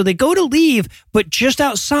 So they go to leave, but just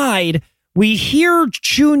outside, we hear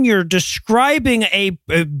Junior describing a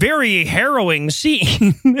very harrowing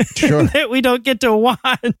scene Sure. that we don't get to watch.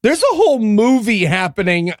 There's a whole movie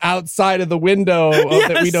happening outside of the window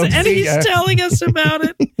that we don't and see. he's telling us about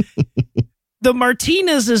it. The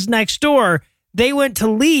Martinez's next door, they went to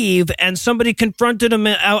leave and somebody confronted them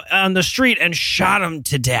out on the street and shot him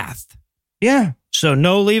to death. Yeah. So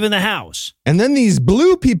no leaving the house. And then these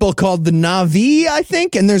blue people called the Na'vi, I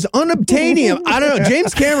think, and there's unobtainium. I don't know.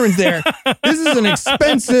 James Cameron's there. This is an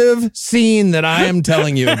expensive scene that I am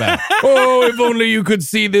telling you about. Oh, if only you could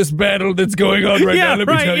see this battle that's going on right now. Let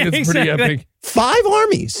me tell you, it's pretty epic. 5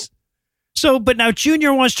 armies. So, but now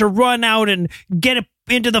Junior wants to run out and get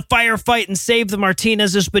into the firefight and save the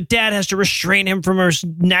Martinezes, but Dad has to restrain him from her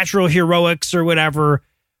natural heroics or whatever,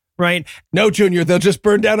 right? No, Junior, they'll just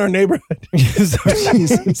burn down our neighborhood.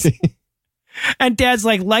 And Dad's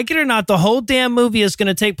like it or not, the whole damn movie is going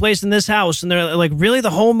to take place in this house. And they're like, really, the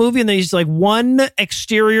whole movie? And then he's like, one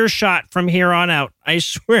exterior shot from here on out. I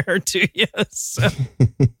swear to you.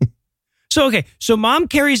 So Mom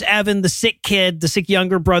carries Evan, the sick kid, the sick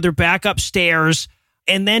younger brother, back upstairs.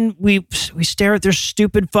 And then we stare at their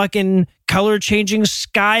stupid fucking color-changing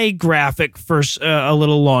sky graphic for a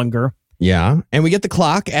little longer. Yeah. And we get the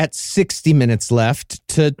clock at 60 minutes left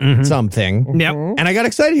to something. Yep. And I got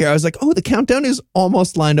excited here. I was like, oh, the countdown is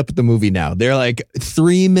almost lined up with the movie now. They're like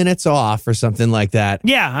 3 minutes off or something like that.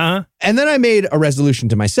 Yeah, huh? And then I made a resolution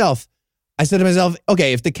to myself. I said to myself,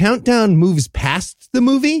 okay, if the countdown moves past the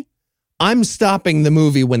movie, I'm stopping the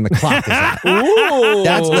movie when the clock is up. Ooh.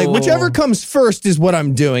 That's like, whichever comes first is what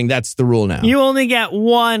I'm doing. That's the rule now. You only get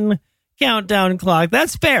one countdown clock.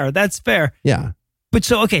 That's fair. That's fair. Yeah. But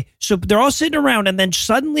so they're all sitting around and then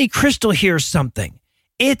suddenly Crystal hears something.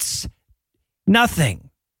 It's nothing.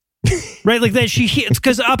 Right? Like that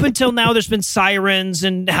because up until now there's been sirens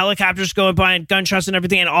and helicopters going by and gunshots and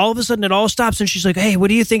everything. And all of a sudden it all stops and she's like, hey, what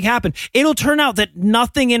do you think happened? It'll turn out that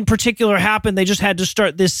nothing in particular happened. They just had to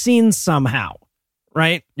start this scene somehow.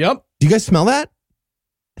 Right? Yep. Do you guys smell that?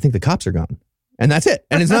 I think the cops are gone. And that's it.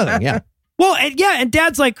 And it's nothing. Yeah. Well, and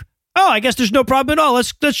Dad's like, oh, I guess there's no problem at all.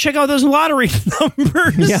 Let's check out those lottery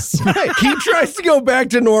numbers. Yeah. Right. He tries to go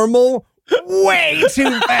back to normal way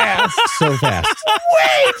too fast. So fast.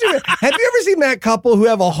 Way too fast. Have you ever seen that couple who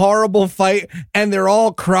have a horrible fight and they're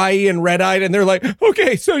all cryy and red-eyed and they're like,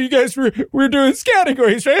 okay, so you guys we're doing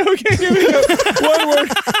categories, right? Okay, here we go. One word.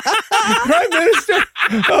 Prime Minister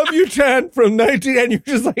of Bhutan from 19, and you're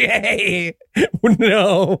just like, hey,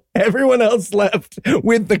 no. Everyone else left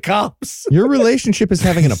with the cops. Your relationship is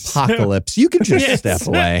having an apocalypse. You can just step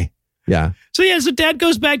away. Yeah. So Dad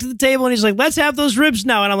goes back to the table and he's like, let's have those ribs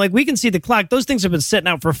now. And I'm like, we can see the clock. Those things have been sitting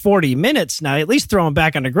out for 40 minutes now. At least throw them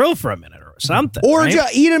back on the grill for a minute or something. Or right?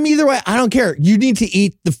 just eat them either way. I don't care. You need to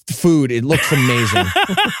eat the food. It looks amazing.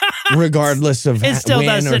 Regardless of it still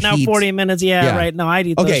does sit out 40 minutes. Yeah, right. No, I'd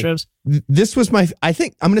eat those ribs. This was I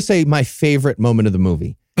think I'm going to say my favorite moment of the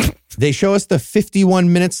movie. They show us the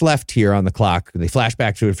 51 minutes left here on the clock. They flash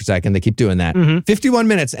back to it for a second. They keep doing that. 51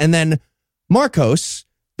 minutes. And then Marcos,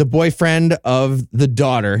 the boyfriend of the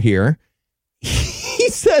daughter here, he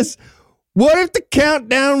says, what if the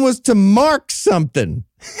countdown was to mark something?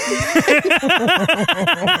 I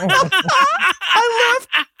laughed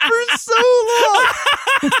for so long.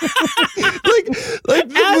 like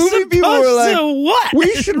the movie people were like, what?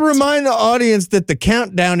 we should remind the audience that the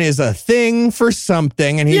countdown is a thing for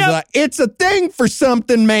something. And he's like, it's a thing for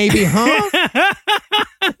something, maybe, huh?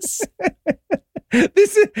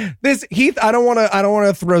 This Heath, I don't want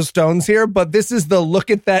to throw stones here, but this is the look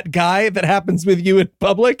at that guy that happens with you in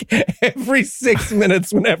public every 6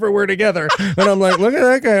 minutes whenever we're together. And I'm like, look at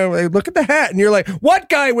that guy, look at the hat. And you're like, what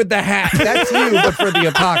guy with the hat? That's you, but for the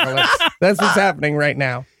apocalypse. That's what's happening right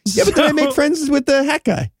now. Yeah, but then I make friends with the hat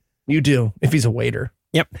guy. You do, if he's a waiter.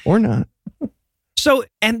 Yep. Or not. So,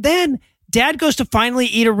 and then Dad goes to finally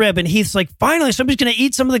eat a rib, and Heath's like, finally, somebody's going to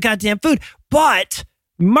eat some of the goddamn food. But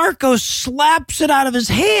Marcos slaps it out of his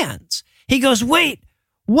hands. He goes, wait,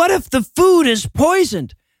 what if the food is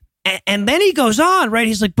poisoned? And then he goes on, right?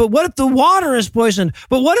 He's like, but what if the water is poisoned?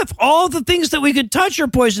 But what if all the things that we could touch are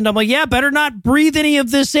poisoned? I'm like, yeah, better not breathe any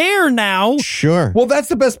of this air now. Sure. Well, that's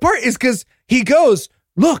the best part is because he goes,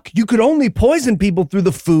 look, you could only poison people through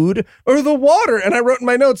the food or the water. And I wrote in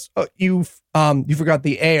my notes, you forgot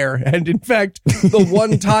the air. And in fact, the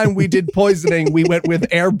one time we did poisoning, we went with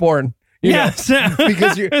airborne. Yes.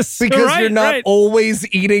 Because you're not always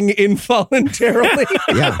eating involuntarily.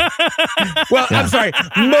 Yeah. Well, I'm sorry.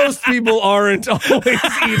 Most people aren't always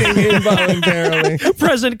eating involuntarily.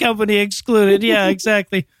 Present company excluded. Yeah,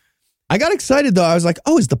 exactly. I got excited though. I was like,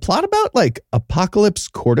 oh, is the plot about like apocalypse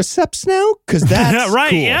cordyceps now? Because that's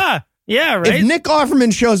right. Cool. Yeah. Yeah, right. If Nick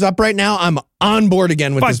Offerman shows up right now, I'm on board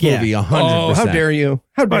again with this movie 100%. Oh, how dare you?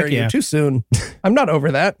 How dare you? Yeah. Too soon. I'm not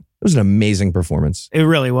over that. It was an amazing performance. It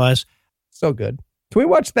really was. So good. Can we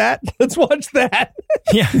watch that? Let's watch that.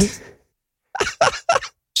 Yeah.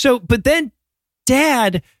 So, but then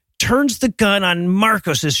Dad turns the gun on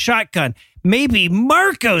Marcos' shotgun. Maybe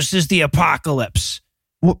Marcos is the apocalypse.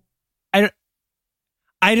 Well,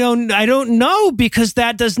 I don't know, because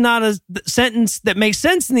that does not a sentence that makes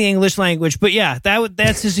sense in the English language. But yeah,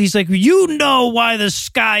 that's his. He's like, you know why the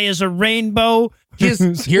sky is a rainbow. Here's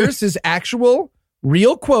his actual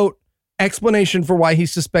real quote explanation for why he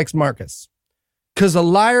suspects Marcus. Because a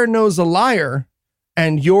liar knows a liar,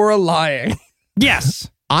 and you're lying.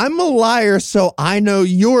 Yes. I'm a liar, so I know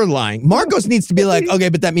you're lying. Marcos needs to be like, okay,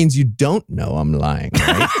 but that means you don't know I'm lying,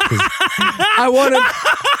 right? I want to...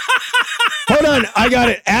 Hold on, I got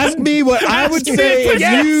it. Ask me what I would say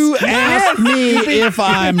if you asked me if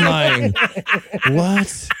I'm lying.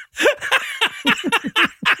 What?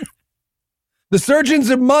 The surgeon's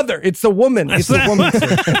a mother. It's a woman. It's a woman.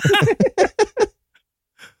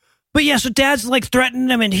 But yeah, so Dad's like threatening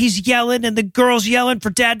him, and he's yelling, and the girl's yelling for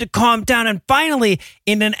Dad to calm down. And finally,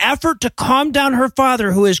 in an effort to calm down her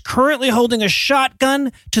father, who is currently holding a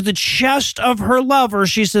shotgun to the chest of her lover,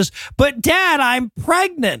 she says, but Dad, I'm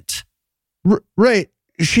pregnant. Right.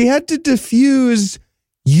 She had to diffuse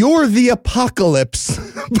you're the apocalypse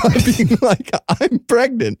by being like, I'm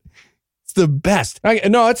pregnant. It's the best.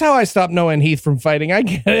 No, that's how I stopped knowing Heath from fighting. I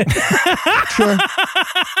get it. Sure.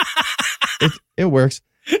 It works.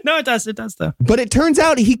 No, it does. It does, though. But it turns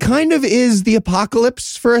out he kind of is the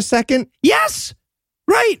apocalypse for a second. Yes.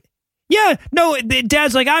 Right. Yeah. No,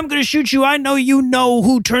 Dad's like, I'm going to shoot you. I know you know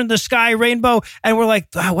who turned the sky rainbow. And we're like,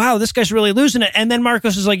 oh, wow, this guy's really losing it. And then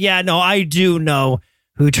Marcos is like, yeah, no, I do know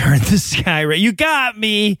who turned the sky rainbow. You got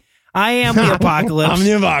me. I am the apocalypse. I'm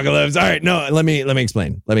the apocalypse. All right. No, let me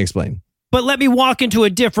explain. But let me walk into a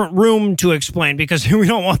different room to explain, because we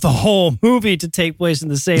don't want the whole movie to take place in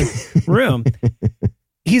the same room.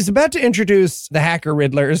 He's about to introduce the hacker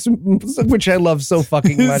Riddlers, which I love so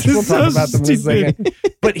fucking much. We'll talk about them in a second.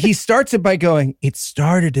 But he starts it by going, it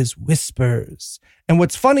started as whispers. And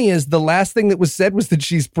what's funny is the last thing that was said was that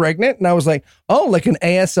she's pregnant. And I was like, oh, like an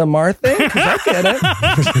ASMR thing? Because I get it.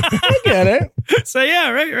 I get it. So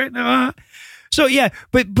yeah, right now. So yeah,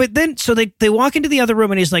 but then so they walk into the other room,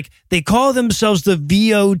 and he's like, they call themselves the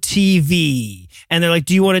VOTV, and they're like,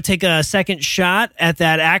 do you want to take a second shot at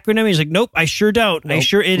that acronym? He's like, nope, I sure don't. Nope, I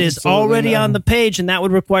sure it is already on the page, and that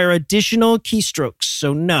would require additional keystrokes.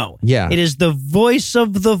 So no, yeah, it is the voice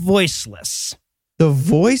of the voiceless. The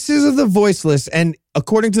voices of the voiceless, and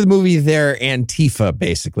according to the movie, they're Antifa,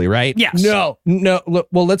 basically, right? Yes. No. Look,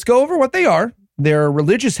 well, let's go over what they are. They're a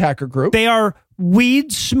religious hacker group. They are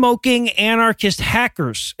weed-smoking anarchist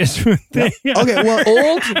hackers. Okay, well,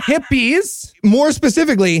 old hippies. More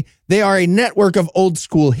specifically, they are a network of old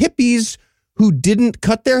school hippies who didn't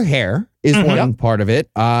cut their hair is one part of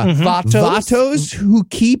it. Vatos who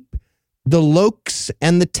keep the lokes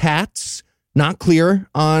and the tats. Not clear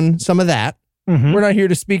on some of that. We're not here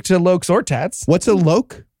to speak to lokes or tats. What's a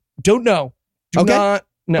loke? Don't know. Do not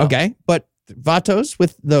know. Okay, but Vatos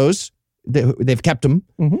with those, they've kept them.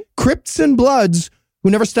 Crips and Bloods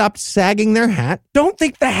who never stopped sagging their hat. Don't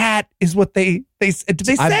think the hat is what they sag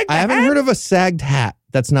the I haven't hat? heard of a sagged hat.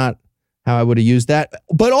 That's not how I would have used that.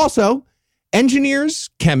 But also engineers,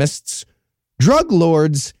 chemists, drug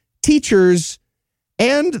lords, teachers,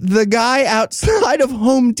 and the guy outside of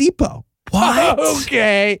Home Depot. What?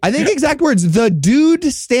 Okay. I think exact words, the dude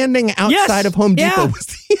standing outside of Home Depot was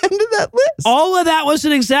the end of that list. All of that was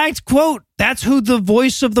an exact quote. That's who the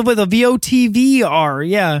voice of the VOTV are.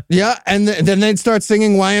 Yeah. Yeah, and then they'd start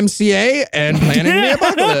singing YMCA and planning the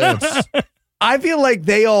apocalypse. I feel like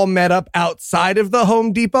they all met up outside of the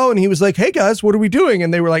Home Depot and he was like, hey guys, what are we doing?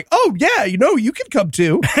 And they were like, oh yeah, you can come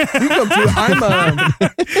too. You can come too.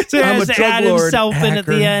 I'm a drug add lord himself in at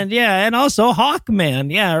hacker. the end. Yeah. And also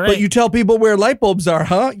Hawkman. Yeah. Right. But you tell people where light bulbs are,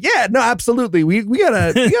 huh? Yeah, no, absolutely. We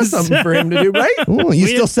got something for him to do, right? Ooh, you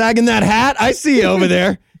still sagging that hat? I see you over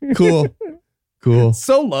there. Cool.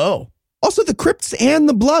 So low. Also, the Crips and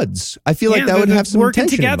the Bloods. I feel like that would have some working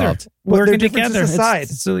tension together. involved. Working their together. differences aside.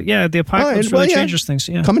 So yeah, the apocalypse Well, really yeah. changes things.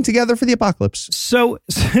 Yeah. Coming together for the apocalypse. So,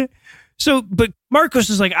 but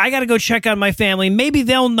Marcos is like, I got to go check on my family. Maybe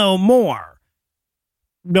they'll know more.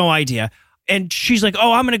 No idea. And she's like,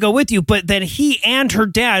 oh, I'm going to go with you. But then he and her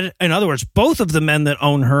dad, in other words, both of the men that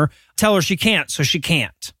own her, tell her she can't. So she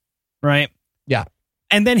can't. Right. Yeah.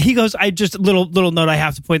 And then he goes, little note, I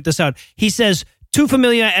have to point this out. He says, tu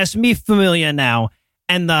familia es mi familia now.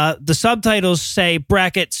 And the subtitles say,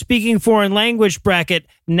 bracket, speaking foreign language, bracket,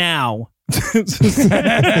 now. Sorry,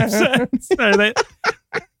 that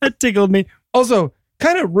tickled me. Also,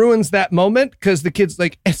 kind of ruins that moment because the kid's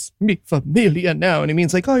like, es mi familia now. And he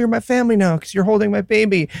means like, oh, you're my family now because you're holding my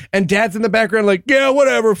baby. And dad's in the background like, yeah,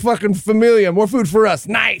 whatever, fucking familia. More food for us.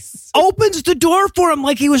 Nice. Opens the door for him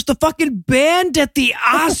like he was the fucking band at the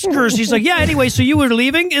Oscars. He's like, yeah, anyway, so you were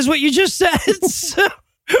leaving is what you just said. So,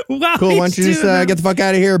 wow, Cool. Why don't you just get the fuck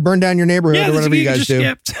out of here, burn down your neighborhood or whatever you guys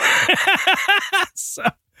do. So,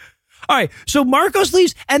 all right. So Marcos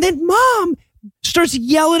leaves and then mom starts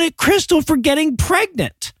yelling at Crystal for getting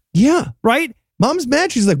pregnant. Yeah. Right? Mom's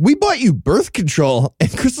mad. She's like, we bought you birth control.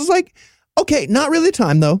 And Crystal's like, okay, not really the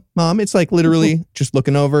time though, Mom. It's like literally just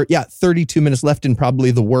looking over. Yeah, 32 minutes left in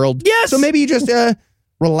probably the world. Yes. So maybe you just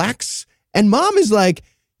relax. And Mom is like,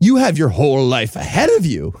 you have your whole life ahead of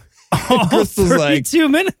you. And Crystal's 32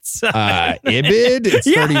 minutes. Ibid, it's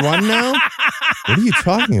 31 now? What are you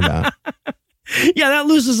talking about? Yeah, that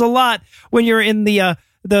loses a lot when you're in the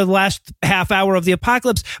last half hour of the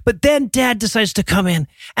apocalypse. But then Dad decides to come in.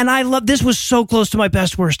 And I love, this was so close to my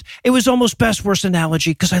best worst. It was almost best worst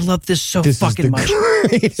analogy because I love this so fucking much.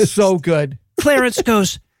 So good. Clarence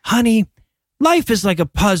goes, honey, life is like a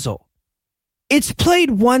puzzle. It's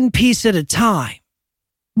played one piece at a time.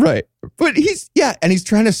 Right. But he's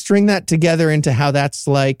trying to string that together into how that's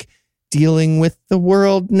like dealing with the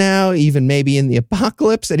world now, even maybe in the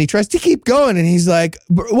apocalypse. And he tries to keep going. And he's like,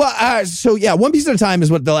 well, so yeah, one piece at a time is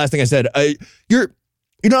what the last thing I said. You're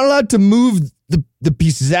not allowed to move the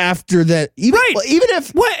pieces after that. Even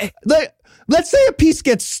if, let's say a piece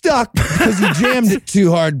gets stuck because he jammed it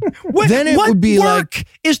too hard. Then it would be work like,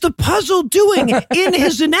 is the puzzle doing in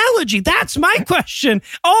his analogy? That's my question.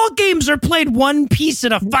 All games are played one piece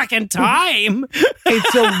at a fucking time.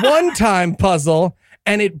 It's a one-time puzzle,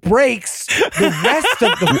 and it breaks the rest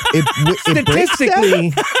of the...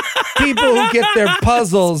 Statistically, people who get their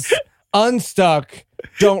puzzles unstuck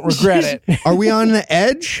don't regret it. Are we on the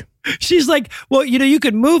edge? She's like, well, you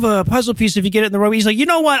could move a puzzle piece if you get it in the wrong way. He's like, you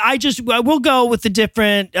know what? We'll go with the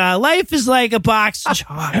different. Life is like a box of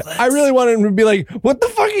chocolates. I really wanted him to be like, what the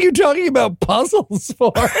fuck are you talking about puzzles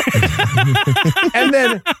for?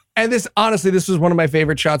 and this was one of my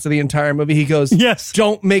favorite shots of the entire movie. He goes, yes,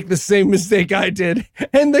 don't make the same mistake I did.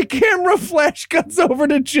 And the camera flash cuts over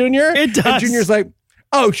to Junior. It does. And Junior's like,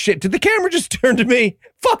 oh shit, did the camera just turn to me?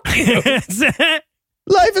 Fuck you.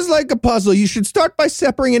 Life is like a puzzle. You should start by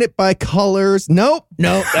separating it by colors. Nope,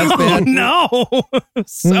 that's bad. No.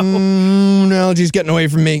 Analogy's getting away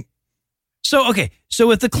from me. So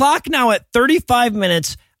with the clock now at 35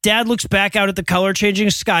 minutes, Dad looks back out at the color changing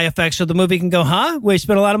sky effects so the movie can go, huh? We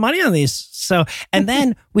spent a lot of money on these. So, and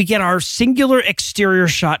then we get our singular exterior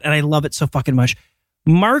shot, and I love it so fucking much.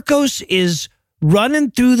 Marcos is running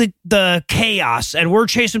through the chaos, and we're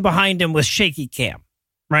chasing behind him with shaky cam,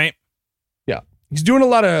 right? He's doing a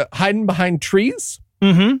lot of hiding behind trees.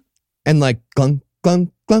 Mm-hmm. And like glunk,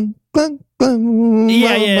 glunk, glunk, glunk,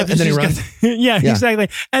 Yeah, and then he she's runs. got- yeah, exactly.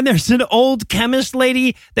 And there's an old chemist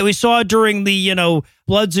lady that we saw during the,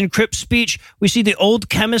 Bloods and Crips speech. We see the old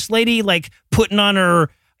chemist lady like putting on her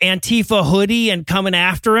Antifa hoodie and coming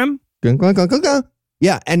after him.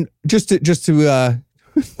 Yeah, and just to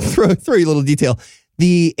throw you a little detail,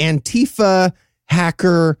 the Antifa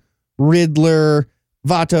hacker Riddler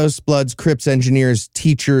Vatos Bloods Crips engineers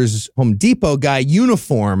teachers Home Depot guy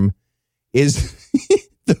uniform is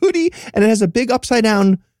the hoodie, and it has a big upside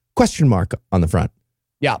down question mark on the front.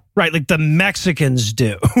 Yeah. Right, like the Mexicans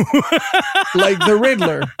do. Like the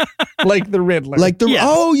Riddler. Yeah.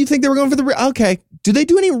 Oh, you think they were going for the okay? Do they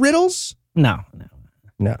do any riddles? No.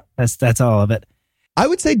 No. That's all of it. I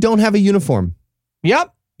would say don't have a uniform.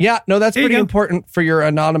 Yep. Yeah. No, that's There you pretty go. important for your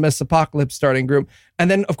anonymous apocalypse starting group. And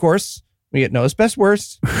then, of course, we get Noah's best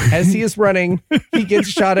worst. As he is running, he gets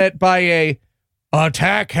shot at by a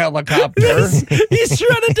attack helicopter. He's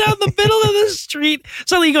running down the middle of the street.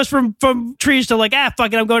 Suddenly he goes from trees to like,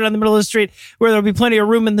 fuck it, I'm going down the middle of the street where there'll be plenty of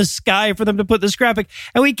room in the sky for them to put this graphic.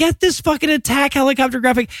 And we get this fucking attack helicopter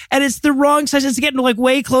graphic, and it's the wrong size. It's getting like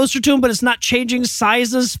way closer to him, but it's not changing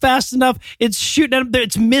sizes fast enough. It's shooting at him.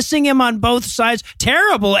 It's missing him on both sides.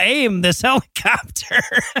 Terrible aim, this helicopter.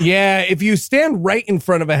 Yeah. If you stand right in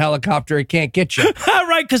front of a helicopter, it can't get you.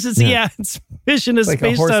 Right, because its mission is Like a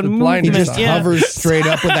based horse on with blinders He movement. just on. hovers straight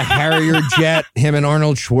up with a Harrier jet. Him and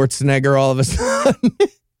Arnold Schwarzenegger all of a sudden.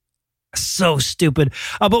 So stupid.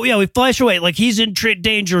 But we flash away like he's in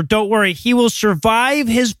danger. Don't worry. He will survive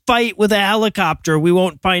his fight with a helicopter. We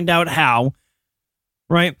won't find out how.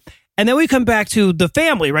 Right. And then we come back to the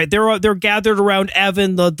family, right? They're gathered around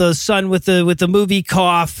Evan, the son with the movie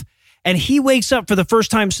cough. And he wakes up for the first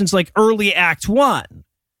time since like early Act 1.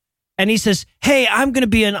 And he says, hey, I'm going to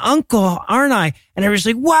be an uncle, aren't I? And everybody's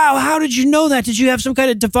like, wow, how did you know that? Did you have some kind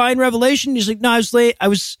of divine revelation? He's like, no,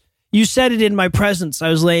 you said it in my presence. I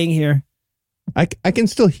was laying here. I can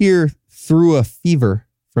still hear Through a Fever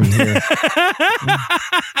from here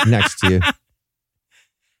next to you.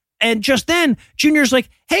 And just then, Junior's like,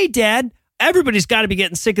 hey, Dad, everybody's got to be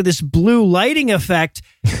getting sick of this blue lighting effect.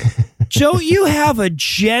 Don't you have a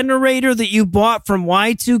generator that you bought from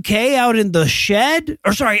Y2K out in the shed?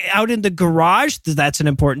 Or sorry, out in the garage? That's an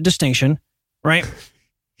important distinction, right?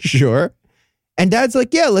 Sure. And Dad's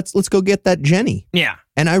like, yeah, let's go get that Jenny. Yeah.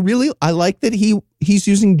 And I like that he's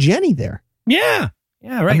using Jenny there. Yeah.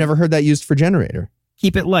 Yeah, right. I've never heard that used for generator.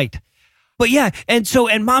 Keep it light. But yeah, and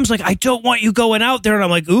Mom's like, I don't want you going out there. And I'm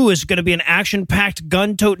like, ooh, is it going to be an action-packed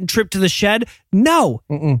gun-toting trip to the shed? No.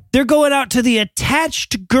 They're going out to the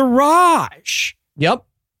attached garage. Yep.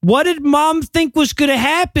 What did Mom think was going to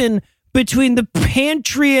happen between the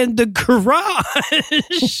pantry and the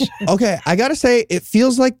garage? Okay, I gotta say, it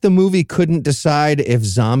feels like the movie couldn't decide if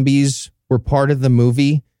zombies were part of the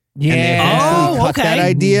movie. Yeah. And they eventually cut okay. that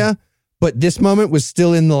idea. But this moment was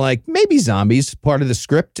still in the like, maybe zombies part of the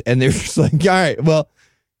script. And they're just like, all right, well,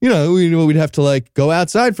 we'd have to like go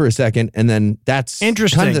outside for a second. And then that's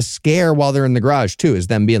Interesting. kind of the scare while they're in the garage too, is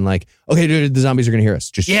them being like, okay, dude, the zombies are going to hear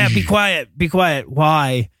us. Just Yeah, be quiet.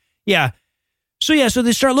 Why? Yeah. So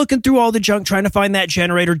they start looking through all the junk, trying to find that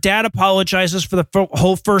generator. Dad apologizes for the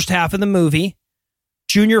whole first half of the movie.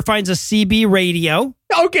 Junior finds a CB radio.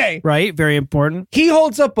 Okay. Right? Very important. He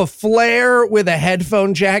holds up a flare with a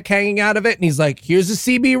headphone jack hanging out of it, and he's like, here's a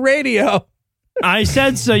CB radio. I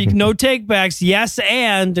said so. No takebacks. Yes,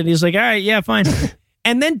 and he's like, all right, yeah, fine.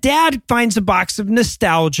 And then Dad finds a box of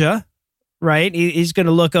nostalgia, right? He's going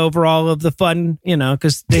to look over all of the fun,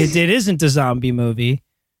 because it isn't a zombie movie.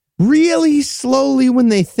 really slowly when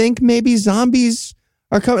they think maybe zombies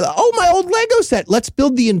are coming. Oh, my old Lego set. Let's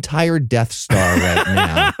build the entire Death Star right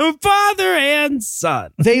now. Father and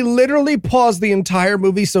son. They literally pause the entire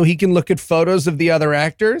movie so he can look at photos of the other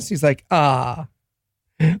actors. He's like,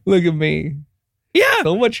 look at me. Yeah.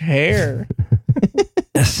 So much hair.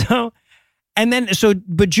 But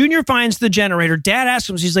Junior finds the generator. Dad asks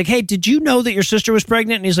him, he's like, hey, did you know that your sister was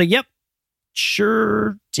pregnant? And he's like, yep,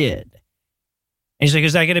 sure did. And he's like,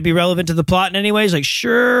 is that going to be relevant to the plot in any way? He's like,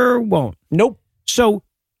 sure won't. Nope. So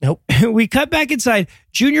we cut back inside.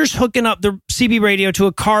 Junior's hooking up the CB radio to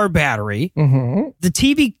a car battery. Mm-hmm. The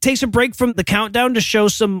TV takes a break from the countdown to show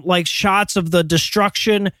some like shots of the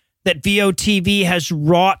destruction that VOTV has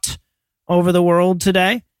wrought over the world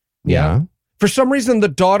today. Yeah. For some reason, the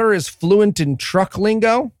daughter is fluent in truck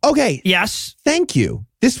lingo. Okay. Yes. Thank you.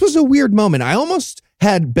 This was a weird moment. I almost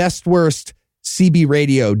had best worst CB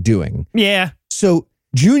radio doing. Yeah. So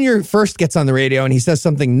Junior first gets on the radio and he says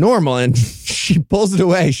something normal and she pulls it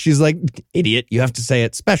away. She's like, idiot, you have to say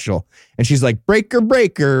it special. And she's like, breaker,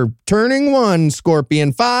 breaker, turning 1,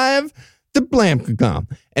 Scorpion 5, the blam.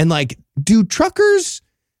 And like, do truckers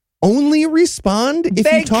only respond if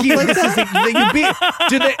you talk like that?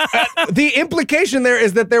 The implication there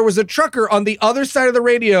is that there was a trucker on the other side of the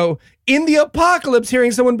radio in the apocalypse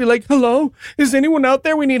hearing someone be like, hello, is anyone out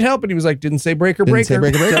there? We need help. And he was like, didn't say breaker, Didn't say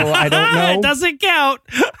breaker. So I don't know. It doesn't count.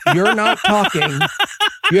 You're not talking.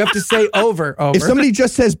 You have to say over. If somebody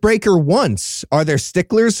just says breaker once, are there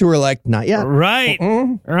sticklers who are like, not yet? Right.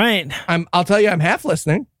 Right. I'll tell you, I'm half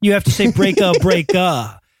listening. You have to say breaker.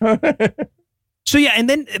 So yeah, and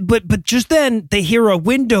then, but just then they hear a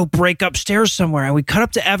window break upstairs somewhere, and we cut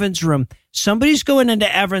up to Evan's room. Somebody's going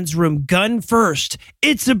into Evan's room, gun first.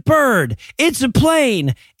 It's a bird. It's a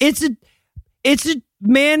plane. It's a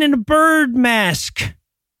man in a bird mask.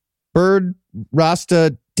 Bird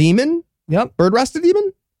Rasta demon? Yep. Bird Rasta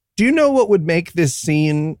demon? Do you know what would make this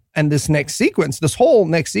scene and this next sequence, this whole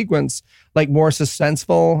next sequence, like more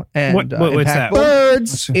suspenseful and what's that? impactful?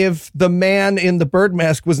 Birds. If the man in the bird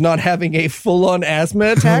mask was not having a full-on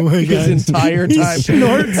asthma attack my his God. entire time.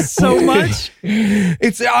 Snorts so much.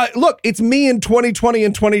 It's look, it's me in 2020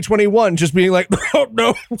 and 2021 just being like, oh,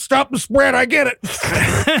 no, stop the spread. I get it.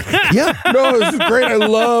 Yeah. No, this is great. I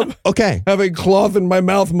love Okay. having cloth in my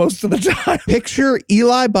mouth most of the time. Picture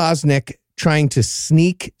Eli Bosnick trying to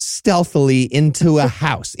sneak stealthily into a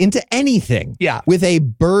house, into anything. Yeah. With a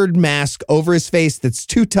bird mask over his face that's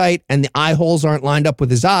too tight and the eye holes aren't lined up with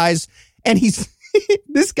his eyes. And he's,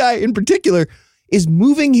 this guy in particular, is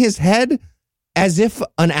moving his head as if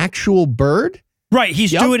an actual bird. Right.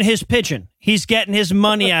 He's Yep. doing his pigeon. He's getting his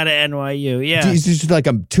money out of NYU. Yeah. Is this just like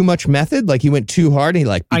a too much method? Like he went too hard and he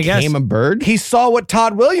like I guess. became a bird? He saw what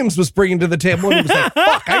Todd Williams was bringing to the table and he was like,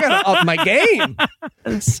 fuck, I gotta up my game.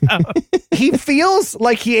 He feels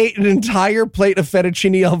like he ate an entire plate of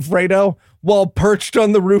fettuccine Alfredo while perched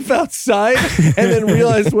on the roof outside and then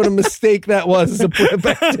realized what a mistake that was as a prep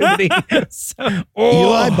activity.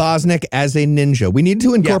 Eli Bosnick as a ninja. We need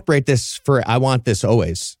to incorporate this for I Want This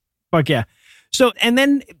Always. Fuck yeah. So, and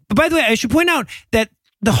then, by the way, I should point out that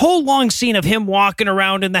the whole long scene of him walking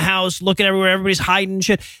around in the house, looking everywhere, everybody's hiding and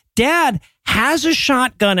shit. Dad has a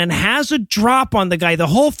shotgun and has a drop on the guy the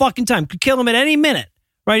whole fucking time. Could kill him at any minute,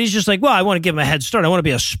 right? He's just like, well, I want to give him a head start. I want to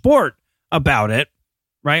be a sport about it,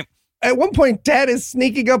 right? At one point, Dad is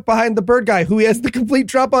sneaking up behind the bird guy who he has the complete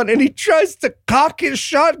drop on and he tries to cock his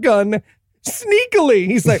shotgun sneakily.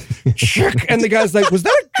 He's like, check. And the guy's like, was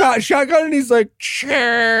that a shotgun? And he's like,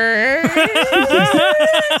 check.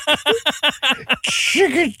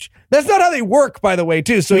 That's not how they work, by the way,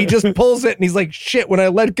 too. So he just pulls it and he's like, shit, when I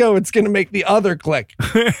let go, it's going to make the other click.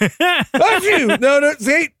 Fuck you. No,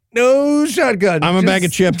 see? No shotgun. I'm a bag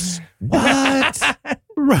of chips. What?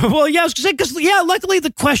 Well, yeah, I was going to say, because, luckily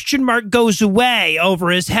the question mark goes away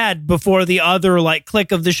over his head before the other, like,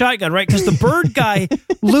 click of the shotgun, right? Because the bird guy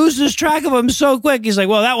loses track of him so quick. He's like,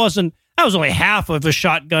 well, that was only half of a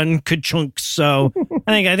shotgun ka-chunk, so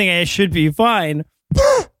I think I should be fine.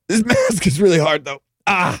 This mask is really hard, though.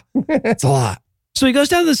 It's a lot. So he goes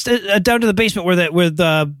down down to the basement where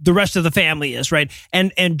the rest of the family is, right?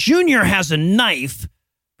 And Junior has a knife,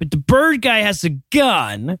 but the bird guy has a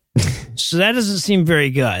gun. So that doesn't seem very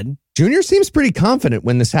good. Junior seems pretty confident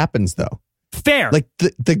when this happens, though. Fair. Like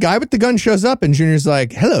the guy with the gun shows up and Junior's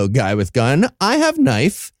like, hello, guy with gun. I have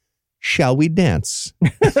knife. Shall we dance?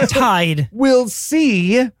 Tied. We'll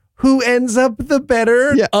see who ends up the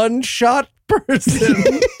better unshot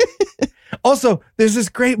person. Also, there's this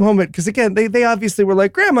great moment because, again, they obviously were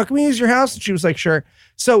like, Grandma, can we use your house? And she was like, sure.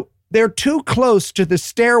 So they're too close to the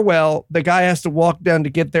stairwell the guy has to walk down to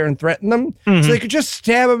get there and threaten them. Mm-hmm. So they could just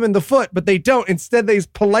stab him in the foot, but they don't. Instead, they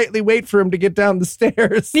politely wait for him to get down the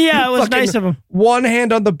stairs. Yeah, it was Fucking nice of him. One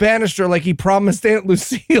hand on the banister like he promised Aunt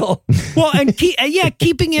Lucille. Well, and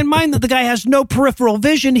keeping in mind that the guy has no peripheral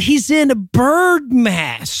vision, he's in a bird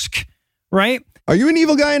mask, right? Are you an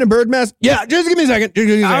evil guy in a bird mask? Yeah, just give me a second.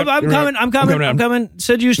 I'm coming.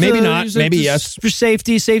 Said use Maybe the, not. use Maybe the, yes. For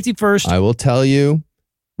safety first. I will tell you,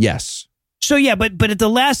 yes. So yeah, but at the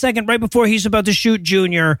last second, right before he's about to shoot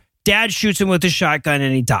Junior, Dad shoots him with his shotgun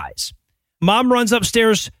and he dies. Mom runs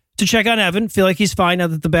upstairs to check on Evan. Feel like he's fine now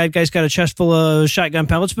that the bad guy's got a chest full of shotgun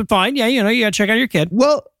pellets, but fine. Yeah, you gotta check on your kid.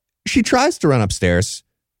 Well, she tries to run upstairs.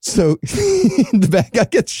 So the bad guy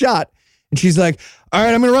gets shot. And she's like, all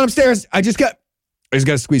right, I'm going to run upstairs. I just got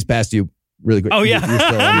to squeeze past you really quick. Oh, yeah. You're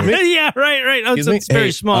still on me? Yeah, right. Oh, it's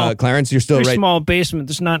very small. Clarence, you're still very right. small basement.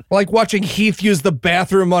 There's not. Like watching Heath use the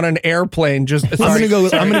bathroom on an airplane. Just I'm going to go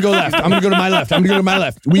left. I'm going to go to my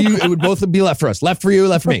left. It would both be left for us. Left for you,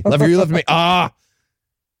 left for me. Left for you, left for me.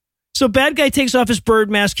 So bad guy takes off his bird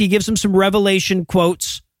mask. He gives him some revelation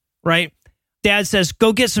quotes, right? Dad says,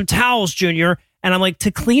 go get some towels, Junior. And I'm like,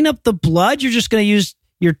 to clean up the blood, you're just going to use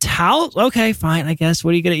Your towels? Okay, fine, I guess.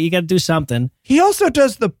 What are you gonna? You got to do something. He also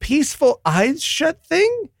does the peaceful eyes shut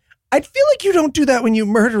thing. I feel like you don't do that when you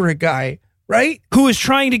murder a guy, right? Who is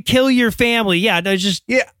trying to kill your family? Yeah, no, just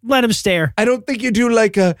let him stare. I don't think you do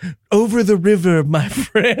like a over the river, my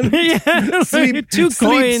friend. Yeah, Sleep, two sleep,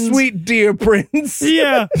 coins. sweet dear prince.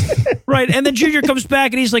 Yeah, right. And then Junior comes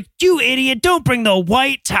back and he's like, "You idiot! Don't bring the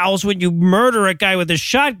white towels when you murder a guy with a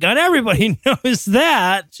shotgun. Everybody knows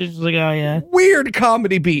that." She's like, "Oh yeah." Weird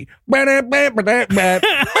comedy beat. Murder.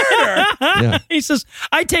 Yeah. He says,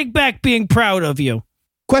 "I take back being proud of you."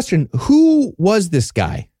 Question: who was this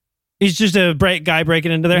guy? He's just a guy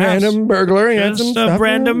breaking into their house. Random burglar. He had Just some a stuff.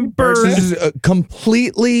 random bird. This is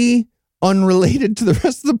completely unrelated to the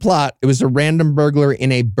rest of the plot. It was a random burglar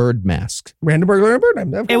in a bird mask. Random burglar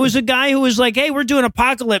and bird. It was a guy who was like, "Hey, we're doing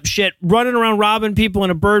apocalypse shit. Running around robbing people in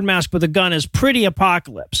a bird mask with a gun is pretty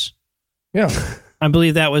apocalypse." Yeah. I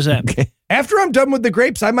believe that was it. Okay. After I'm done with the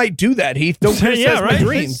grapes, I might do that, Heath. Don't criticize Yeah, my right.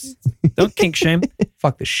 dreams. Don't kink shame.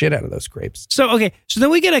 Fuck the shit out of those grapes. So then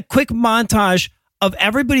we get a quick montage of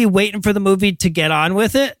everybody waiting for the movie to get on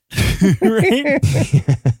with it. Right?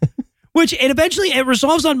 Which it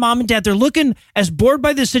resolves on mom and dad. They're looking as bored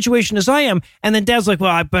by this situation as I am. And then dad's like,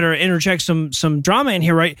 "Well, I better interject some drama in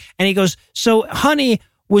here, right?" And he goes, "So, honey,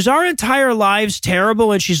 was our entire lives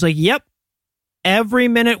terrible?" And she's like, "Yep. Every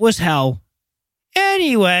minute was hell."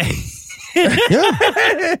 Anyway.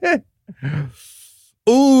 Yeah.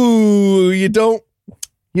 Ooh, you don't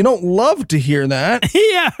love to hear that.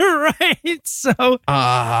 Yeah, right. So,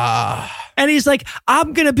 and he's like,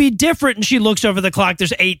 "I'm going to be different." And she looks over the clock.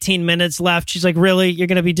 There's 18 minutes left. She's like, "Really? You're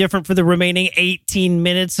going to be different for the remaining 18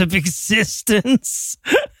 minutes of existence?"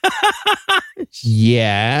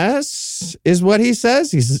 Yes, is what he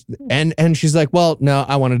says. He's and she's like, "Well, no,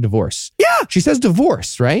 I want a divorce." Yeah. She says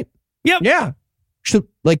divorce, right? Yep. Yeah. So,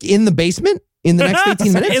 like in the basement in the next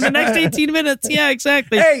 18 minutes? In the next 18 minutes. Yeah,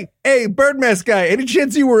 exactly. Hey, bird mask guy. Any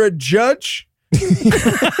chance you were a judge?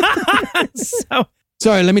 So,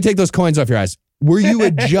 Sorry, let me take those coins off your eyes. Were you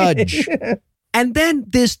a judge? and then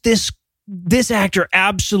this actor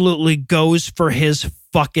absolutely goes for his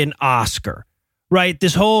fucking Oscar. Right?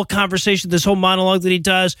 This whole conversation, this whole monologue that he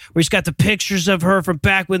does, where he's got the pictures of her from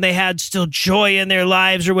back when they had still joy in their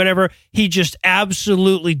lives or whatever. He just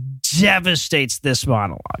absolutely devastates this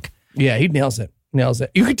monologue. Yeah, he nails it.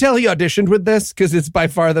 You could tell he auditioned with this because it's by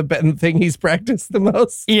far the thing he's practiced the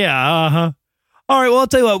most. Yeah, uh-huh. All right, well, I'll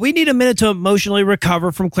tell you what. We need a minute to emotionally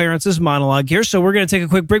recover from Clarence's monologue here, so we're going to take a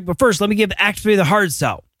quick break. But first, let me give Act 3 the hard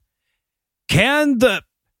sell. Can the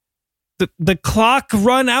clock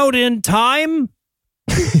run out in time?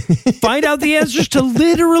 Find out the answers to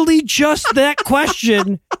literally just that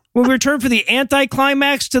question when we return for the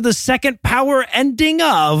anticlimax to the second power ending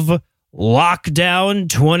of Lockdown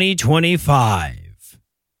 2025.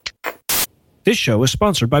 This show is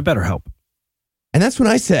sponsored by BetterHelp. And that's when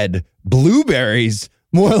I said blueberries,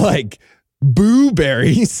 more like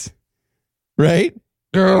booberries. Right?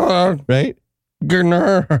 Right?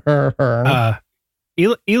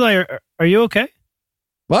 Eli, are you okay?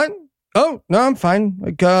 What? Oh, no, I'm fine.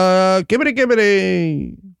 Like,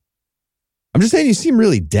 gibbity. I'm just saying you seem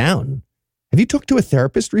really down. Have you talked to a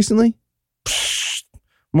therapist recently?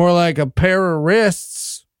 More like a pair of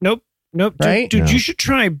wrists. Nope. Right? Dude, No. you should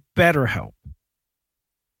try BetterHelp.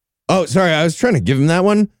 Oh, sorry. I was trying to give him that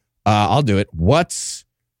one. I'll do it. What's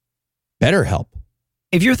BetterHelp?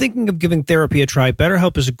 If you're thinking of giving therapy a try,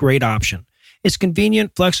 BetterHelp is a great option. It's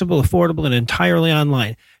convenient, flexible, affordable, and entirely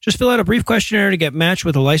online. Just fill out a brief questionnaire to get matched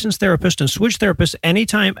with a licensed therapist and switch therapists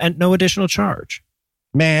anytime at no additional charge.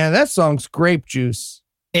 Man, that song's grape juice.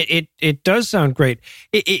 It does sound great.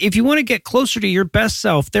 If you want to get closer to your best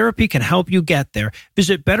self, therapy can help you get there.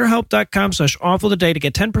 Visit BetterHelp.com/awful today to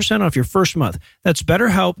get 10% off your first month. That's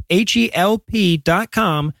BetterHelp,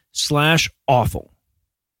 HELP.com/awful.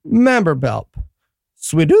 Member Belp.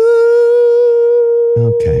 Sweet.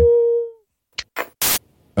 Okay.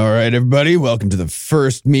 All right, everybody. Welcome to the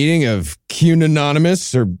first meeting of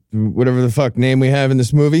QAnonymous, or whatever the fuck name we have in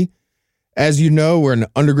this movie. As you know, we're an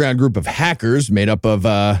underground group of hackers made up of,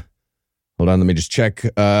 hold on, let me just check.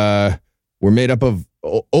 We're made up of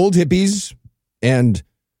old hippies and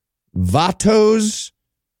vatos.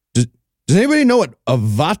 Does anybody know what a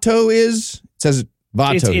vato is? It says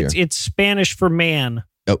vato here. It's Spanish for man.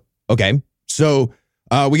 Oh, okay. So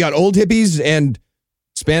we got old hippies and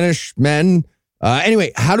Spanish men.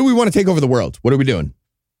 Anyway, how do we want to take over the world? What are we doing?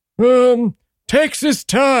 Texas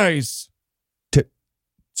ties.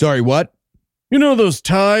 Sorry, what? You know those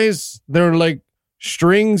ties? They're like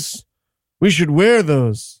strings. We should wear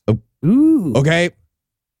those. Ooh. Okay.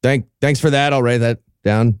 Thanks for that. I'll write that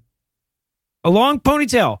down. A long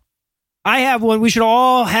ponytail. I have one. We should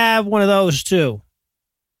all have one of those too.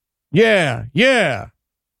 Yeah.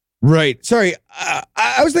 Right. Sorry.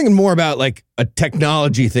 I was thinking more about like a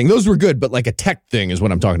technology thing. Those were good, but like a tech thing is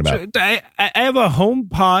what I'm talking about. So, I have a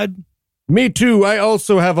HomePod. Me too. I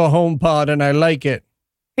also have a HomePod and I like it.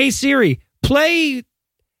 Hey Siri, play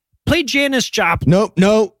Janis Joplin.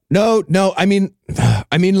 No. I mean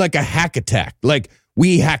like a hack attack. Like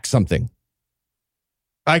we hack something.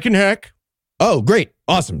 I can hack. Oh, great.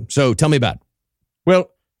 Awesome. So tell me about it.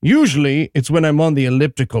 Well, usually it's when I'm on the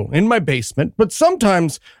elliptical in my basement, but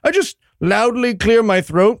sometimes I just loudly clear my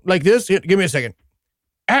throat like this. Here, give me a second.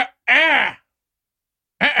 Yeah,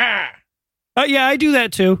 I do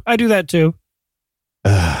that too.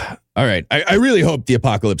 All right. I really hope the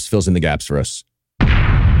apocalypse fills in the gaps for us.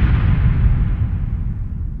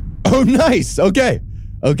 Oh, nice. Okay.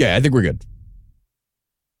 I think we're good.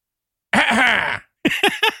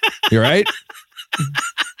 You all right?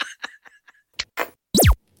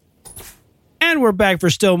 And we're back for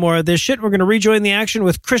still more of this shit. We're going to rejoin the action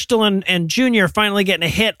with Crystal and Junior finally getting a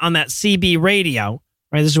hit on that CB radio.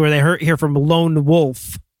 Right, this is where they hear from Lone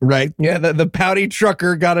Wolf. Right. Yeah, the pouty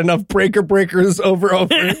trucker got enough breakers over.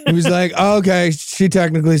 He was like, oh, okay, she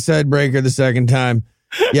technically said breaker the second time.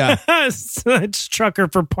 Yeah. It's trucker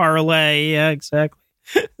for parlay. Yeah, exactly.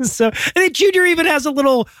 So, and then Junior even has a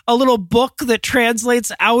little book that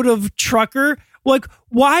translates out of trucker. Like,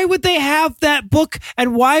 why would they have that book,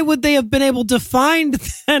 and why would they have been able to find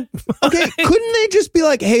that book? Okay, couldn't they just be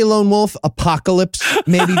like, hey, Lone Wolf, apocalypse,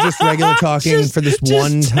 maybe just regular talking for this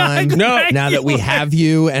one time? No. Now that we have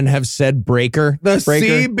you and have said breaker. The breaker.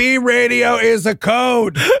 CB radio is a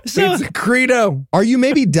code. So- it's a credo. Are you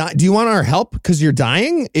maybe do you want our help because you're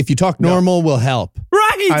dying? If you talk normal, we'll help.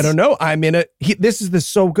 Right. I don't know. I'm in this is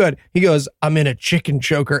so good. He goes, I'm in a chicken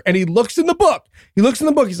choker. And he looks in the book.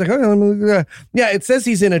 He's like, okay, let me look at that. Yeah, it says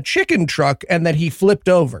he's in a chicken truck and that he flipped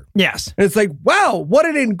over. Yes. And it's like, wow, what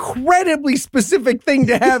an incredibly specific thing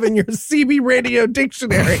to have in your CB radio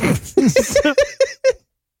dictionary.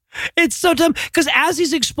 It's so dumb because as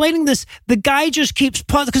he's explaining this, the guy just keeps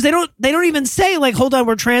pausing because they don't even say like, hold on,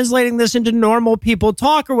 we're translating this into normal people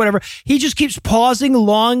talk or whatever. He just keeps pausing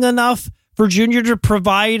long enough for Junior to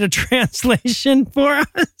provide a translation for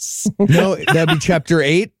us. No, that'd be chapter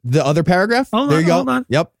 8, the other paragraph. Hold on.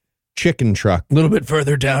 Yep. Chicken truck. A little bit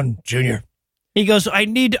further down, Junior. He goes,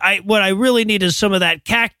 what I really need is some of that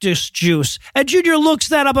cactus juice. And Junior looks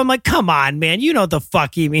that up. I'm like, come on, man. You know what the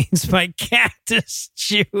fuck he means by cactus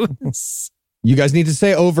juice. You guys need to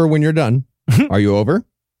say over when you're done. Are you over?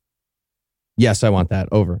 Yes, I want that.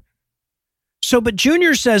 Over. So, but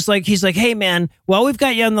Junior says, like, he's like, hey, man, while we've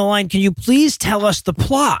got you on the line, can you please tell us the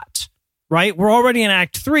plot? Right? We're already in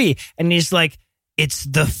Act 3. And he's like, it's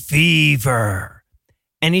the fever.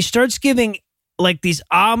 And he starts giving like these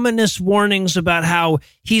ominous warnings about how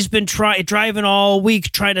he's been driving all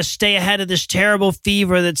week trying to stay ahead of this terrible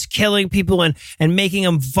fever that's killing people and making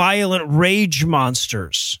them violent rage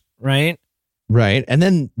monsters. Right? Right. And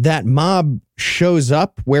then that mob shows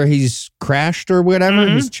up where he's crashed or whatever,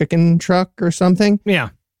 his chicken truck or something. Yeah.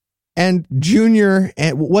 And Junior,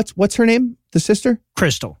 and what's her name? The sister?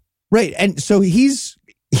 Crystal. Right. And so he's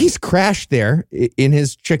crashed there in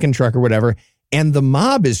his chicken truck or whatever. And the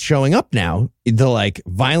mob is showing up now, the like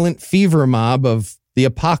violent fever mob of the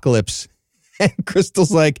apocalypse. And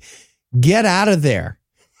Crystal's like, get out of there.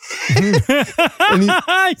 It's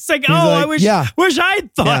like, I wish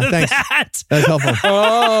I'd thought of thanks. that. That's helpful.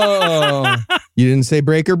 Oh. You didn't say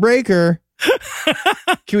breaker.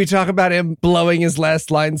 Can we talk about him blowing his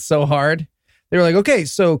last line so hard? They were like, okay,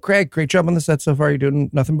 so Craig, great job on the set so far. You're doing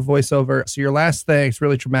nothing but voiceover. So your last thing, it's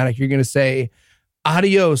really dramatic. You're going to say,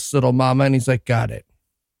 adios, little mama. And he's like, got it.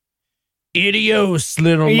 Idios,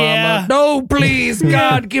 little mama. No, please,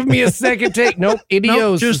 God, give me a second take. Nope,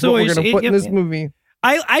 idios is what we're going to put in this movie.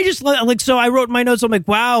 I just like, so I wrote in my notes, I'm like,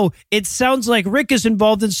 wow, it sounds like Rick is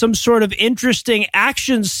involved in some sort of interesting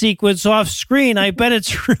action sequence off screen. I bet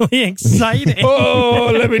it's really exciting.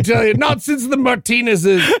 Oh, let me tell you, not since the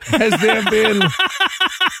Martinezes has there been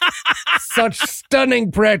such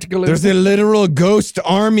stunning practicalism. There's a literal ghost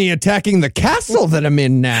army attacking the castle that I'm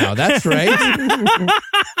in now. That's right.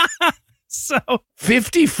 So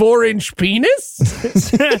 54-inch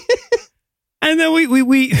penis? And then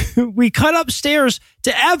we cut upstairs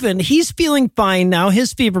to Evan. He's feeling fine now.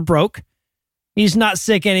 His fever broke. He's not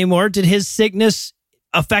sick anymore. Did his sickness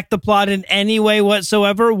affect the plot in any way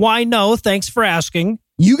whatsoever? Why, no. Thanks for asking.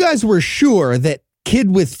 You guys were sure that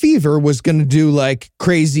kid with fever was going to do like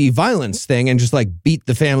crazy violence thing and just like beat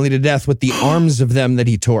the family to death with the arms of them that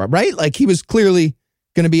he tore up, right? Like he was clearly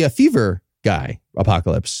going to be a fever guy,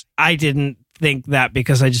 Apocalypse. I didn't think that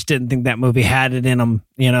because I just didn't think that movie had it in them.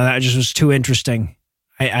 You know, that just was too interesting.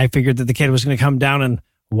 I figured that the kid was going to come down and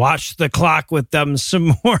watch the clock with them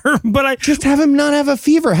some more. But I Just have him not have a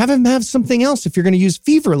fever. Have him have something else if you're going to use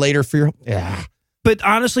fever later for your... Yeah. But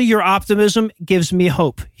honestly, your optimism gives me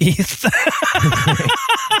hope, Heath.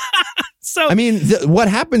 So I mean, what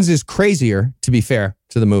happens is crazier, to be fair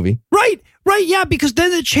to the movie. Right, yeah, because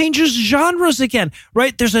then it changes genres again,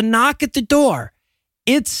 right? There's a knock at the door.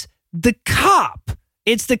 It's the cop.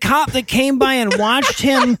 It's the cop that came by and watched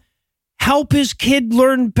him help his kid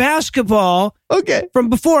learn basketball from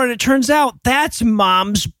before, and it turns out that's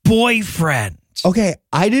mom's boyfriend. Okay,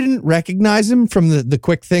 I didn't recognize him from the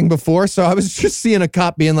quick thing before, so I was just seeing a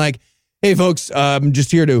cop being like, hey, folks, I'm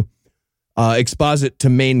just here to exposit to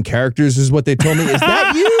main characters is what they told me. Is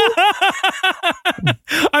that you?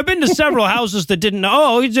 I've been to several houses that didn't know.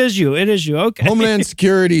 Oh, it is you. It is you. Okay. Homeland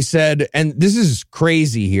Security said, and this is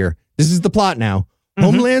crazy here. This is the plot now.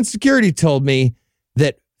 Homeland Security told me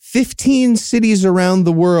that 15 cities around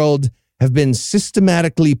the world have been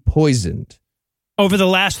systematically poisoned. Over the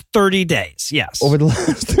last 30 days, yes. Over the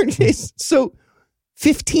last 30 days. So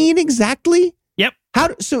 15 exactly? Yep.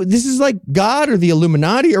 So this is like God or the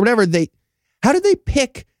Illuminati or whatever. How did they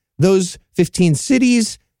pick those 15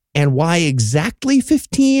 cities and why exactly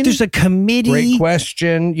 15? There's a committee. Great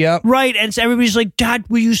question. Yep. Right. And so everybody's like, Dad,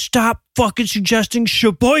 will you stop fucking suggesting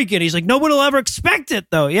Sheboygan? He's like, no one will ever expect it,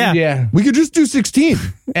 though. Yeah. Yeah. We could just do 16.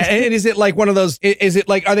 And is it like one of those, is it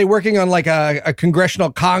like, are they working on like a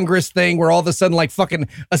congressional Congress thing where all of a sudden like fucking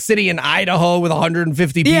a city in Idaho with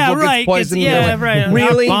 150 people gets poisoned? Yeah, like, right.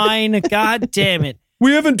 Really? Fine. God damn it.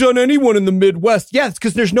 We haven't done anyone in the Midwest. Yeah, it's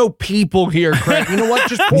because there's no people here, Craig. You know what?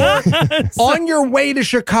 Just pour on your way to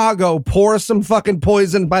Chicago, pour some fucking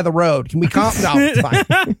poison by the road. Can we calm down? It's fine.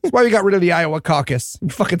 That's why we got rid of the Iowa caucus. You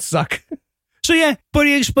fucking suck. So yeah, but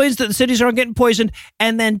he explains that the cities aren't getting poisoned,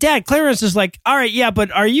 and then Dad Clarence is like, "All right, yeah, but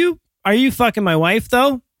are you fucking my wife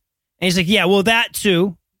though?" And he's like, "Yeah, well, that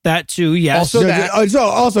too, yes."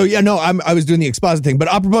 I was doing the exposit thing, but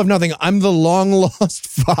apropos of nothing, I'm the long lost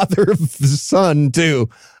father of the son too.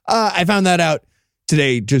 I found that out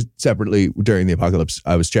today, just separately during the apocalypse.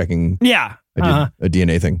 I was checking. Yeah, I did a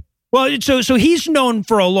DNA thing. Well, so he's known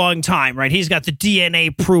for a long time, right? He's got the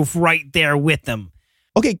DNA proof right there with him.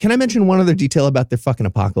 Okay, can I mention one other detail about the fucking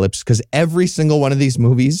apocalypse? Because every single one of these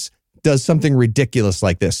movies does something ridiculous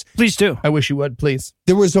like this. Please do. I wish you would, please.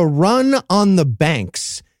 There was a run on the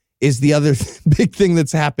banks is the other big thing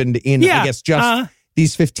that's happened in, I guess, just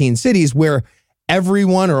these 15 cities where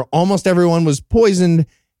everyone or almost everyone was poisoned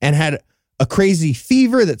and had a crazy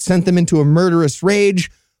fever that sent them into a murderous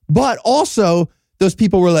rage. But also, those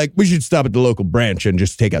people were like, we should stop at the local branch and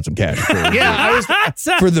just take out some cash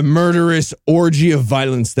for the murderous orgy of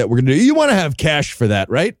violence that we're going to do. You want to have cash for that,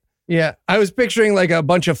 right? Yeah, I was picturing like a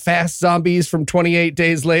bunch of fast zombies from 28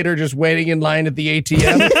 Days Later just waiting in line at the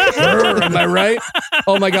ATM. Am I right?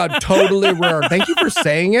 Oh my God, totally rare. Thank you for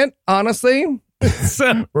saying it, honestly.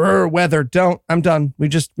 Weather, don't. I'm done. We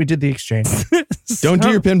did the exchange. Don't do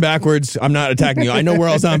your pin backwards. I'm not attacking you. I know we're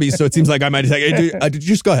all zombies, so it seems like I might attack you.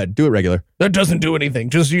 Just go ahead. Do it regular. That doesn't do anything.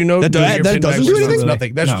 Just so you know, that doesn't do anything?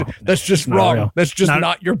 Nothing. That's just wrong. Real. That's just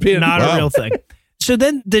not your pin. Not a real thing. So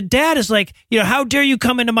then the dad is like, how dare you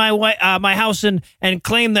come into my house and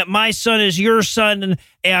claim that my son is your son?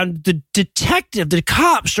 And the detective, the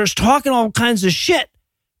cop, starts talking all kinds of shit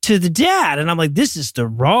to the dad. And I'm like, this is the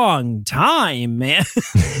wrong time, man.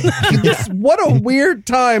 What a weird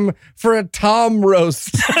time for a Tom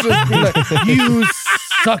roast. Just be like, you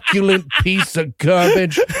succulent piece of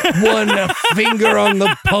garbage. One finger on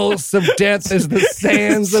the pulse of death as the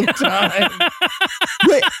sands of time.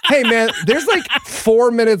 Wait, hey, man, there's like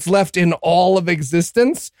 4 minutes left in all of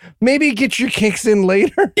existence. Maybe get your kicks in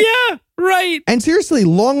later. Yeah, right. And seriously,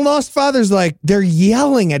 long lost father's like, they're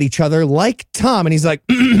yelling at each other like Tom. And he's like,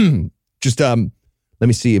 just let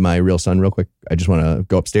me see my real son real quick. I just want to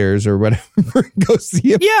go upstairs or whatever. Go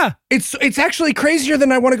see him. Yeah. It's actually crazier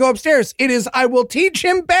than I want to go upstairs. It is, I will teach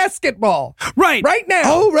him basketball. Right now.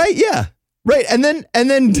 Oh, right. Yeah. Right. And then and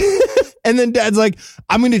then dad's like,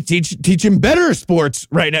 I'm going to teach him better sports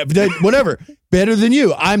right now. Whatever. Better than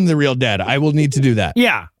you. I'm the real dad. I will need to do that.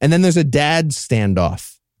 Yeah. And then there's a dad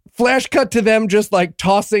standoff. Flash cut to them just like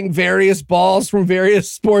tossing various balls from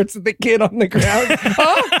various sports at the kid on the ground.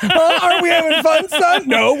 Are we having fun, son?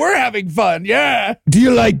 No, we're having fun. Yeah. Do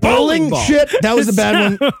you like bowling? Ball. Shit, that was a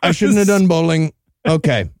bad one. I shouldn't have done bowling.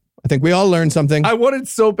 Okay. I think we all learned something. I wanted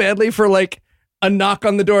so badly for like a knock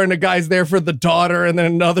on the door and a guy's there for the daughter and then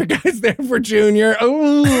another guy's there for Junior.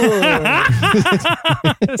 Ooh.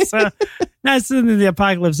 So that's in the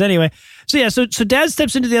apocalypse anyway. So Dad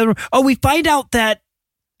steps into the other room. Oh, we find out that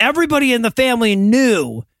everybody in the family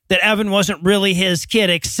knew that Evan wasn't really his kid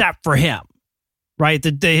except for him, right?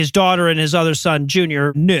 His daughter and his other son,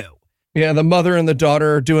 Junior, knew. Yeah, the mother and the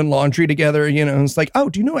daughter are doing laundry together, and it's like, oh,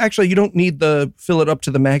 do you know, actually, you don't need fill it up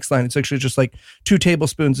to the max line. It's actually just like 2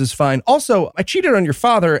 tablespoons is fine. Also, I cheated on your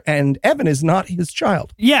father and Evan is not his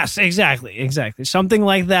child. Yes, exactly. Something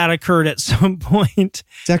like that occurred at some point.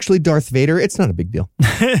 It's actually Darth Vader. It's not a big deal.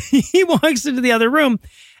 He walks into the other room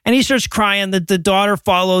and he starts crying. The daughter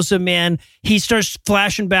follows him in. He starts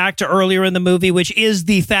flashing back to earlier in the movie, which is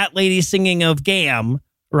the fat lady singing of Gam,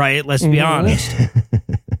 right? Let's be honest.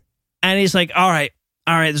 And he's like, all right,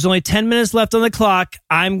 there's only 10 minutes left on the clock.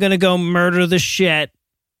 I'm going to go murder the shit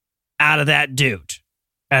out of that dude,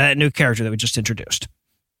 that new character that we just introduced.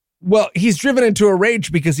 Well, he's driven into a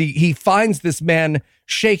rage because he finds this man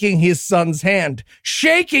shaking his son's hand.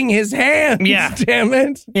 Shaking his hand! Yeah. Damn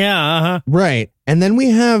it. Yeah, uh-huh. Right. And then we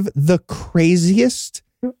have the craziest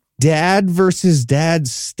dad versus dad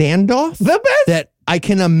standoff The best! that I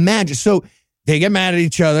can imagine. So they get mad at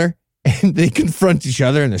each other. And they confront each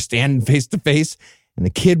other and they're standing face to face. And the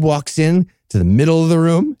kid walks in to the middle of the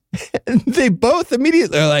room. And they both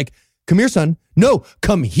immediately are like, come here, son. No,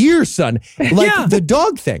 come here, son. Like the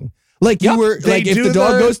dog thing. Like Yep, you were like, if the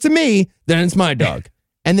dog goes to me, then it's my dog.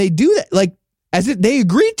 And they do that like they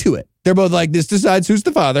agreed to it. They're both like, this decides who's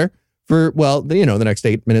the father for, the next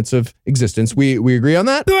 8 minutes of existence. We agree on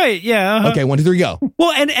that? Right, yeah. Uh-huh. Okay, 1, 2, 3, go.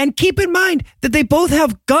 Well, and keep in mind that they both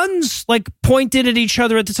have guns like pointed at each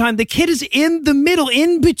other at the time. The kid is in the middle,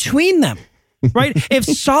 in between them, right? If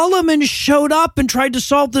Solomon showed up and tried to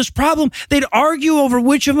solve this problem, they'd argue over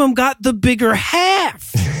which of them got the bigger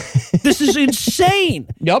half. This is insane.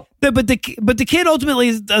 Yep. But the kid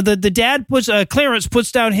ultimately, the dad Clarence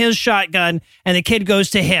puts down his shotgun and the kid goes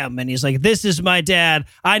to him and he's like, this is my dad.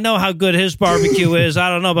 I know how good his barbecue is. I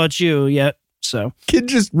don't know about you yet. So Kid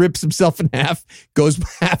just rips himself in half, goes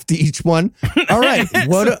half to each one. All right.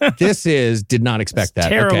 Did not expect that.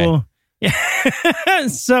 terrible. Okay. Yeah.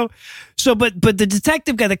 But the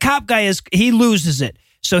detective guy, the cop guy, he loses it.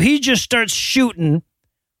 So he just starts shooting.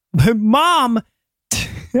 But Mom,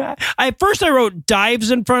 at first I wrote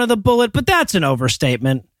dives in front of the bullet, but that's an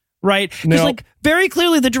overstatement, right? Because No. very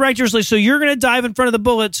clearly the director's like, so you're going to dive in front of the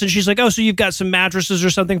bullets. And she's like, oh, so you've got some mattresses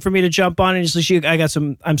or something for me to jump on. And he's like, I got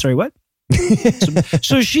some, I'm sorry, what?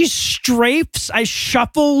 So she shuffles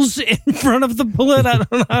in front of the bullet. I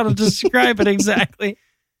don't know how to describe it exactly.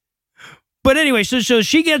 But anyway, so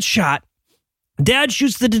she gets shot. Dad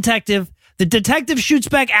shoots the detective. The detective shoots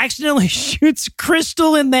back, accidentally shoots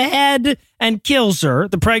Crystal in the head and kills her,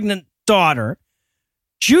 the pregnant daughter.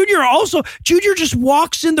 Junior just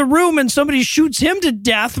walks in the room and somebody shoots him to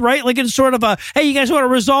death, right? Like it's sort of a, hey, you guys want to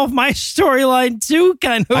resolve my storyline too?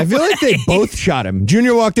 Kind of. I feel like they both shot him.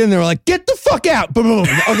 Junior walked in, they were like, get the fuck out. Boom, boom,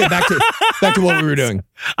 boom. Okay, back to what we were doing.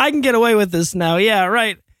 I can get away with this now. Yeah,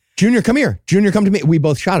 right. Junior, come here. Junior, come to me. We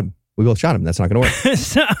both shot him. That's not going to work.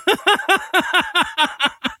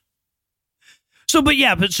 So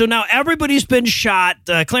now everybody's been shot.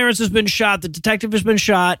 Clarence has been shot. The detective has been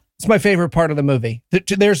shot. It's my favorite part of the movie.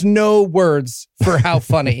 There's no words for how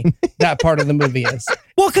funny that part of the movie is.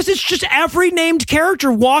 Well, because it's just every named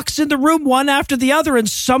character walks in the room one after the other and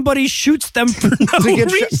somebody shoots them for no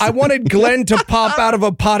reason. I wanted Glenn to pop out of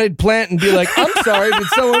a potted plant and be like, I'm sorry, did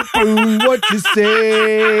someone what you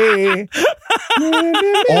say?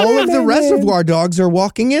 All of the Reservoir Dogs are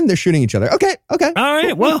walking in. They're shooting each other. Okay. All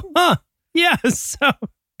right. Well, yeah. So.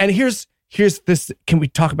 And here's this. Can we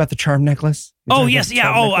talk about the charm necklace? Oh, yes.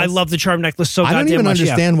 Yeah. Oh, I love the charm necklace so I goddamn don't even much.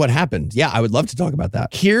 understand what happened. Yeah, I would love to talk about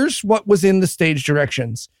that. Here's what was in the stage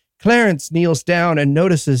directions. Clarence kneels down and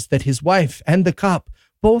notices that his wife and the cop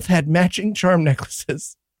both had matching charm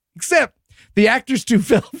necklaces, except the actors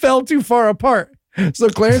fell too far apart. So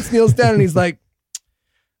Clarence kneels down and he's like,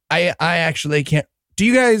 I actually can't. Do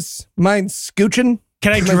you guys mind scooching?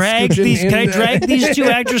 Can I drag these two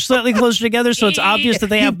actors slightly closer together so it's obvious that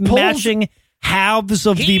they have matching halves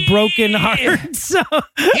of the broken heart? So.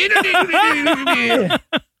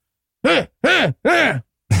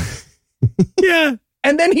 Yeah.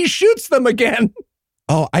 And then he shoots them again.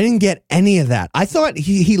 Oh, I didn't get any of that. I thought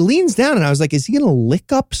he leans down and I was like, is he going to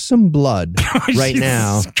lick up some blood right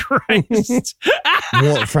now? Christ.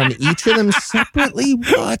 Well, from each of them separately?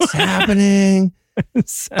 What's happening?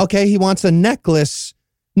 Okay, he wants a necklace.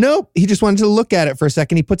 Nope, he just wanted to look at it for a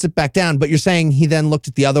second. He puts it back down. But you're saying he then looked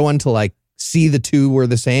at the other one to like see the two were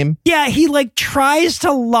the same? Yeah, he like tries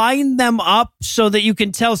to line them up so that you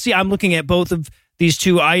can tell. See, I'm looking at both of these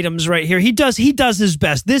two items right here. He does his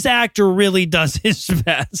best. This actor really does his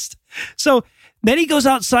best. So then he goes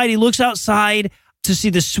outside. He looks outside to see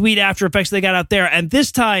the sweet after effects they got out there. And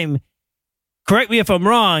this time, correct me if I'm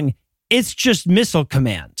wrong, it's just Missile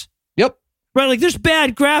Command. Yep. Right, like there's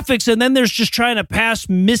bad graphics, and then there's just trying to pass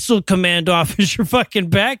Missile Command off as your fucking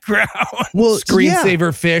background. Well,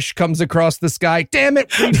 Screensaver fish comes across the sky. Damn it.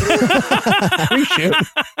 Reshoot.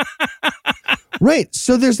 Right.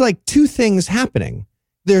 So there's like two things happening.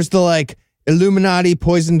 There's the like Illuminati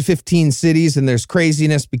poisoned 15 cities, and there's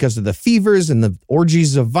craziness because of the fevers and the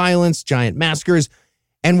orgies of violence, giant massacres.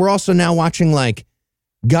 And we're also now watching like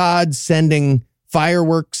God sending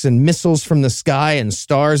fireworks and missiles from the sky and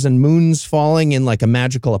stars and moons falling in like a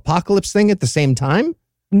magical apocalypse thing at the same time.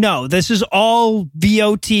 No, this is all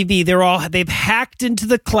VOTV. They've hacked into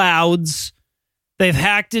the clouds. They've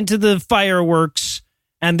hacked into the fireworks,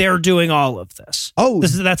 and they're doing all of this. Oh,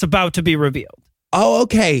 That's about to be revealed. Oh,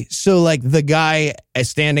 okay. So like the guy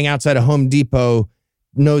standing outside of Home Depot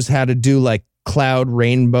knows how to do like cloud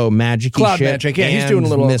rainbow magic. Cloud magic. Yeah, he's doing a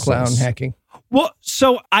little clown hacking. Well,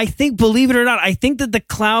 so I think, believe it or not, I think that the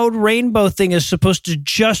cloud rainbow thing is supposed to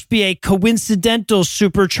just be a coincidental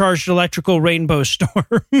supercharged electrical rainbow storm.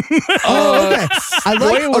 Oh,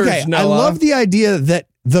 okay. I love the idea that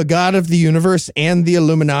the God of the universe and the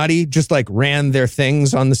Illuminati just like ran their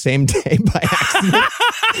things on the same day by accident.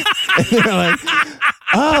 And they're like,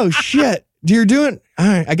 oh shit, you're doing, all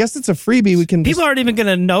right, I guess it's a freebie. We can People aren't even going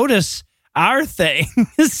to notice our thing.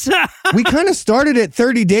 We kind of started it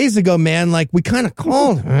 30 days ago, man. Like we kind of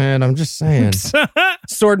called it. I'm just saying.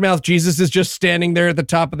 Swordmouth Jesus is just standing there at the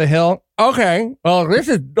top of the hill. Okay, well, this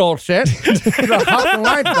is bullshit. The hot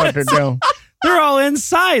light what to do. They're all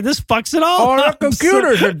inside. This fucks it all All up. the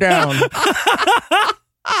computers are down.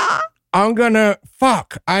 I'm gonna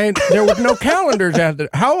there was no calendars after.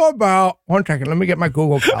 How about 1 second? Let me get my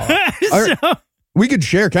Google Calendar. We could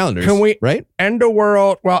share calendars. Can we right? End the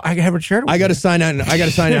world? Well, I haven't shared. I got to sign out. I got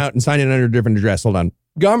to sign out and sign in under a different address. Hold on.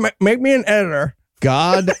 God, make me an editor.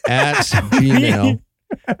 God at Gmail.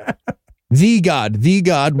 The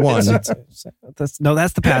God one. That's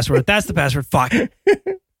the password. That's the password. Fuck.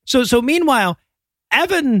 So meanwhile,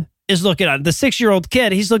 Evan is looking on the 6-year-old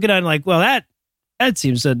kid. He's looking on like, well, that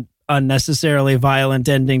seems an unnecessarily violent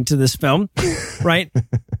ending to this film, right?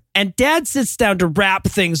 And Dad sits down to wrap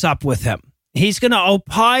things up with him. He's going to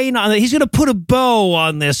opine on it. He's going to put a bow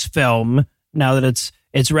on this film now that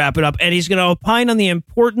it's wrapping up, and he's going to opine on the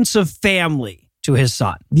importance of family to his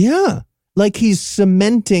son. Yeah, like he's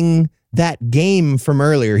cementing that game from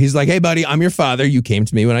earlier. He's like, hey, buddy, I'm your father. You came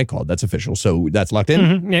to me when I called. That's official. So that's locked in?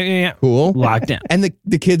 Mm-hmm. Yeah. Cool. Locked in. And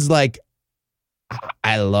the kid's like,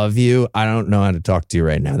 I love you. I don't know how to talk to you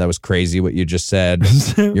right now. That was crazy what you just said.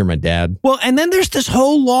 You're my dad. Well, and then there's this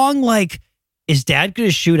whole long, like, is Dad going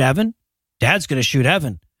to shoot Evan? Dad's going to shoot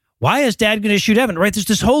Evan. Why is Dad going to shoot Evan? Right? There's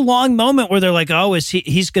this whole long moment where they're like, oh,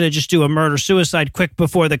 he's going to just do a murder-suicide quick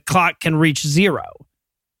before the clock can reach 0.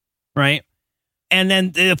 Right? And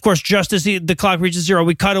then, of course, just as the clock reaches 0,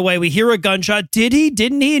 we cut away. We hear a gunshot. Did he?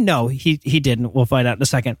 Didn't he? No, he didn't. We'll find out in a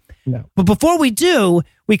second. No. But before we do,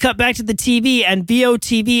 we cut back to the TV, and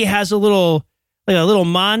VOTV has a little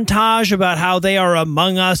montage about how they are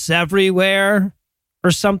among us everywhere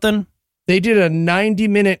or something. They did a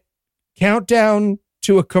 90-minute countdown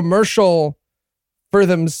to a commercial for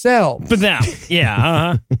themselves. For them.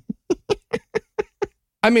 Yeah.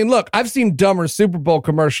 I mean, look, I've seen dumber Super Bowl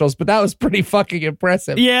commercials, but that was pretty fucking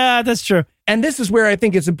impressive. Yeah, that's true. And this is where I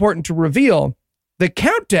think it's important to reveal the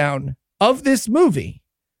countdown of this movie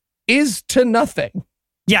is to nothing.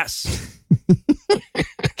 Yes.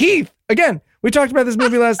 Heath, again, we talked about this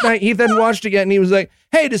movie last night. Heath then watched it again, and he was like,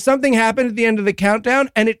 hey, does something happen at the end of the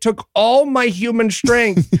countdown? And it took all my human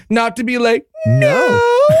strength not to be like, no.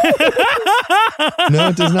 No,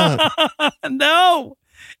 it does not. No,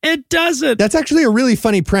 it doesn't. That's actually a really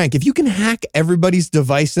funny prank. If you can hack everybody's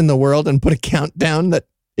device in the world and put a countdown that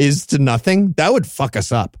is to nothing, that would fuck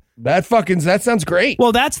us up. That sounds great.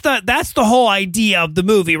 Well, that's the whole idea of the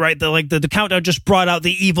movie, right? The countdown just brought out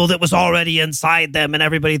the evil that was already inside them, and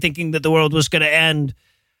everybody thinking that the world was going to end,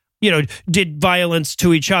 did violence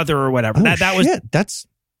to each other or whatever. Oh, that was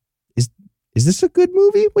Is this a good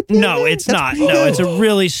movie? No, it's not. No, it's a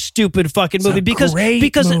really stupid fucking movie because movie.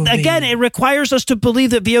 Again, it requires us to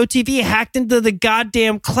believe that VOTV hacked into the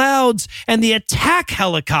goddamn clouds and the attack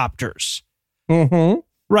helicopters. Mm-hmm.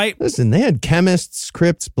 Right? Listen, they had chemists,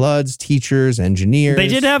 Crips, Bloods, teachers, engineers. They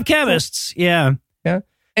did have chemists. Yeah. Yeah.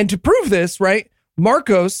 And to prove this, right,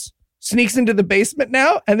 Marcos sneaks into the basement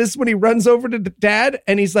now. And this is when he runs over to the dad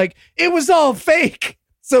and he's like, it was all fake.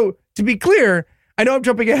 So to be clear, I know I'm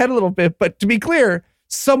jumping ahead a little bit, but to be clear,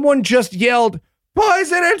 someone just yelled,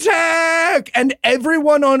 poison attack! And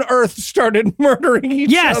everyone on Earth started murdering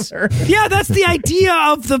each other. Yeah, that's the idea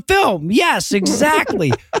of the film. Yes,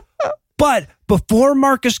 exactly. But before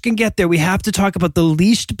Marcus can get there, we have to talk about the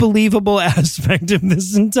least believable aspect of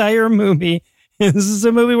this entire movie. This is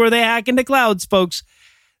a movie where they hack into clouds, folks.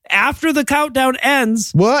 After the countdown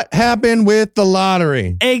ends... What happened with the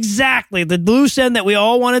lottery? Exactly. The loose end that we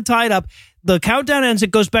all wanted tied up. The countdown ends. It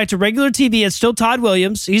goes back to regular TV. It's still Todd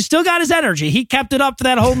Williams. He's still got his energy. He kept it up for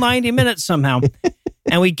that whole 90 minutes somehow.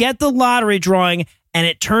 And we get the lottery drawing, and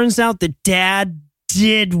it turns out that Dad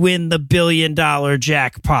did win the $1 billion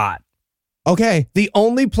jackpot. Okay. The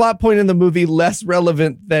only plot point in the movie less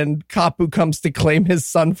relevant than cop who comes to claim his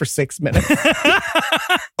son for 6 minutes.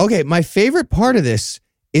 Okay, my favorite part of this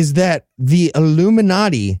is that the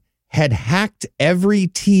Illuminati had hacked every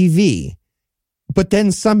TV, but then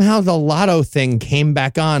somehow the lotto thing came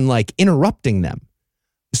back on, like interrupting them.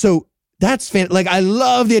 So that's like, I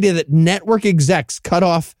love the idea that network execs cut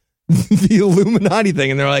off the Illuminati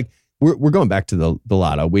thing, and they're like, we're going back to the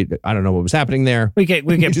lotto. I don't know what was happening there. We get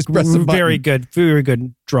just press the very button.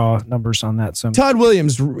 good draw numbers on that. So Todd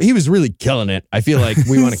Williams, he was really killing it. I feel like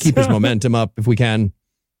we want to keep his momentum up if we can.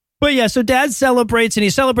 But yeah, so Dad celebrates, and he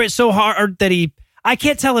celebrates so hard that I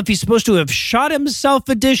can't tell if he's supposed to have shot himself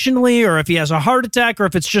additionally, or if he has a heart attack, or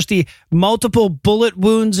if it's just the multiple bullet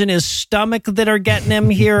wounds in his stomach that are getting him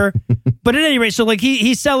here. But at any rate, so like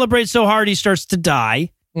he celebrates so hard he starts to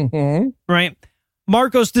die. Mm-hmm. Right?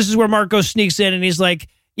 This is where Marcos sneaks in, and he's like,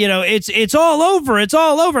 it's all over. It's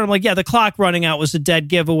all over. And I'm like, yeah, the clock running out was a dead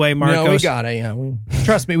giveaway, Marcos. No, we got it. Yeah,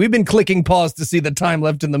 trust me, we've been clicking pause to see the time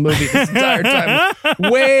left in the movie this entire time.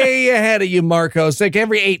 Way ahead of you, Marcos. Like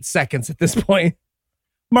every 8 seconds at this point.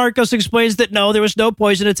 Marcos explains that no, there was no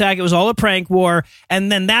poison attack. It was all a prank war. And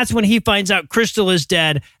then that's when he finds out Crystal is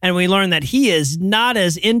dead. And we learn that he is not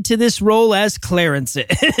as into this role as Clarence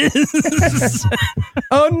is.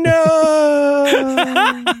 Oh,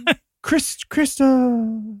 no.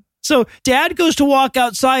 Crystal. So Dad goes to walk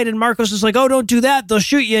outside, and Marcos is like, oh, don't do that. They'll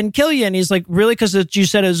shoot you and kill you. And he's like, really? Because you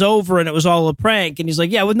said it was over and it was all a prank. And he's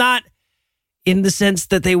like, yeah, well, not in the sense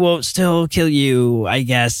that they won't still kill you, I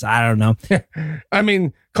guess. I don't know. I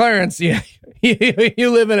mean, Clarence, yeah,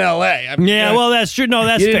 you live in L.A. I mean, yeah, well, that's true. No,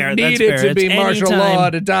 that's fair. Need that's it fair. to be martial law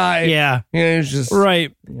to die. Yeah. It's just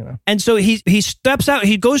right. And so he steps out.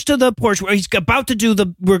 He goes to the porch where he's about to do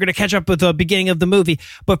we're going to catch up with the beginning of the movie.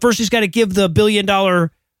 But first he's got to give the $1 billion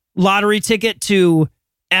lottery ticket to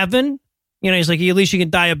Evan. He's like, at least you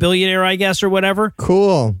can die a billionaire, I guess, or whatever.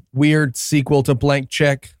 Cool. Weird sequel to Blank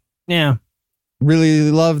Check. Yeah. Really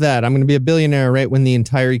love that. I'm going to be a billionaire right when the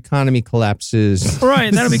entire economy collapses.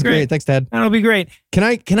 Right, that'll be great. Thanks, Dad. That'll be great. Can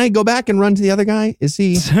I go back and run to the other guy? Is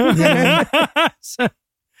he?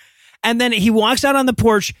 And then he walks out on the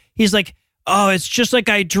porch. He's like, oh, it's just like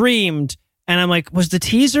I dreamed. And I'm like, was the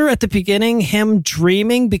teaser at the beginning him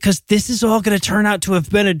dreaming? Because this is all going to turn out to have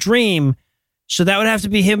been a dream. So that would have to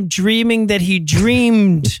be him dreaming that he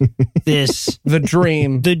dreamed this. The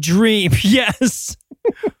dream. The dream, yes.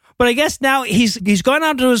 But I guess now he's gone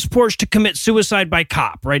out to his porch to commit suicide by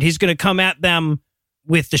cop, right? He's going to come at them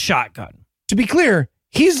with the shotgun. To be clear,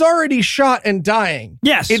 he's already shot and dying.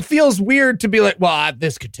 Yes. It feels weird to be like, well,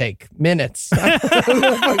 this could take minutes.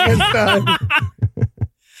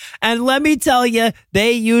 And let me tell you,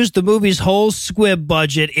 they used the movie's whole squib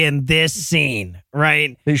budget in this scene,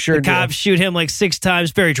 right? They sure The cops shoot him like 6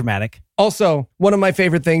 times. Very dramatic. Also, one of my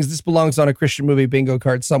favorite things, this belongs on a Christian movie bingo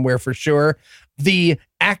card somewhere for sure. The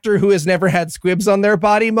actor who has never had squibs on their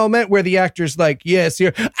body moment where the actor's like, yes,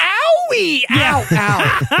 here. Owie! Ow,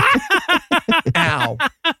 ow. Ow.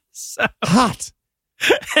 So, hot.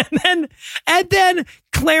 And then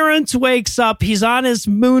Clarence wakes up. He's on his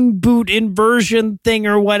moon boot inversion thing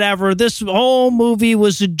or whatever. This whole movie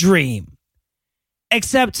was a dream.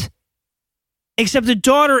 Except the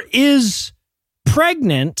daughter is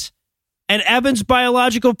pregnant, and Evan's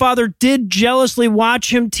biological father did jealously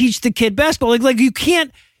watch him teach the kid basketball. Like you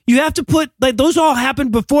have to put, like, those all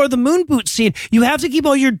happened before the moon boot scene. You have to keep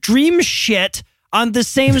all your dream shit on the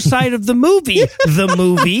same side of the movie. The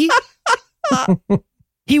movie.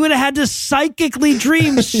 He would have had to psychically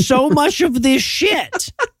dream so much of this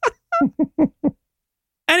shit.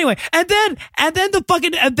 Anyway, and then the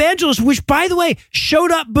fucking evangelist, which, by the way,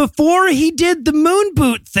 showed up before he did the moon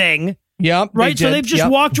boot thing. Yep. Right? So they've just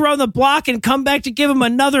walked around the block and come back to give him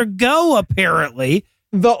another go, apparently.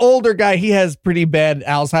 the older guy, he has pretty bad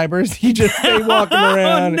Alzheimer's. He just stay walking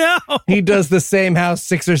around. Oh, no. He does the same house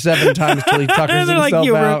 6 or 7 times till he tuckers And they're himself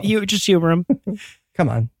like, out. just humor him. Come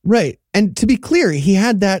on. Right. And to be clear, he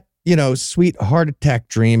had that, sweet heart attack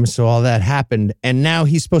dream. So all that happened. And now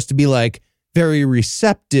he's supposed to be like very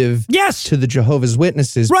receptive Yes. to the Jehovah's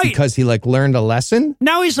Witnesses Right. because he like learned a lesson.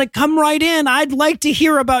 Now he's like, come right in. I'd like to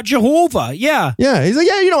hear about Jehovah. Yeah. Yeah. He's like,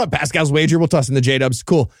 yeah, you know what? Pascal's wager. We'll toss in the J-dubs.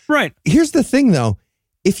 Cool. Right. Here's the thing, though.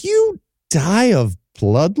 If you die of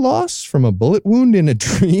blood loss from a bullet wound in a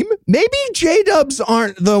dream, maybe J-dubs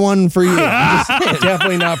aren't the one for you. I'm just saying.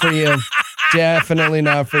 Definitely not for you. Definitely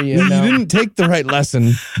not for you. You No. didn't take the right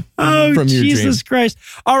lesson Oh, from your Jesus dream. Christ.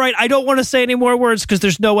 All right. I don't want to say any more words because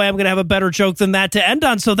there's no way I'm going to have a better joke than that to end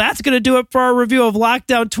on. So that's going to do it for our review of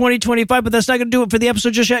Lockdown 2025. But that's not going to do it for the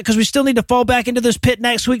episode just yet because we still need to fall back into this pit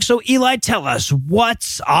next week. So, Eli, tell us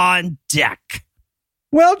what's on deck.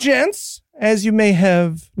 Well, gents, as you may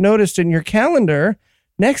have noticed in your calendar,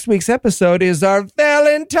 next week's episode is our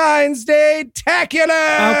Valentine's Day tacular.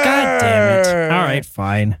 Oh, God damn it. All right,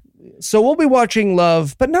 fine. So we'll be watching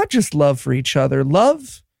love, but not just love for each other,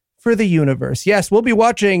 love for the universe. Yes, we'll be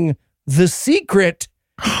watching The Secret,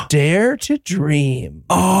 Dare to Dream.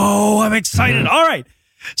 Oh, I'm excited. All right.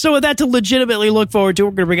 So with that to legitimately look forward to,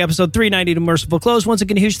 we're going to bring episode 390 to merciful close. Once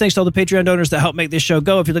again, huge thanks to all the Patreon donors that help make this show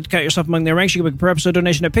go. If you'd like to count yourself among their ranks, you can make a per episode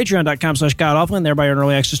donation at patreon.com/godawful and thereby earn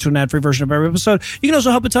early access to an ad-free version of every episode. You can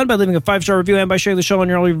also help a ton by leaving a 5-star review and by sharing the show on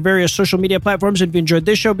your various social media platforms. And if you enjoyed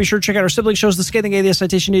this show, be sure to check out our sibling shows, The Scathing Atheist,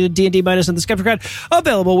 Citation Needed, D&D Minus, and The Skeptic Guide,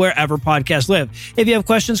 available wherever podcasts live. If you have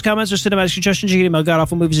questions, comments, or cinematic suggestions, you can email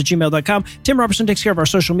godawfulmovies@gmail.com. Tim Robertson takes care of our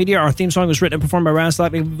social media. Our theme song was written and performed by Ryan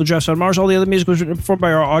Slack, making people drafts on Mars. All the other music was written and performed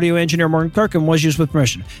by our audio engineer, Morgan Clark, and was used with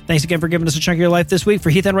permission. Thanks again for giving us a chunk of your life this week. For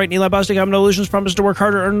Heath Enright and Eli Bostic, I'm No Illusions. Promise to work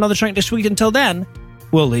harder, earn another chunk next week. Until then,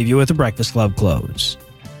 we'll leave you with the Breakfast Club close.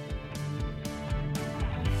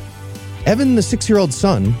 Evan, the 6-year-old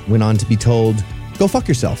son, went on to be told, go fuck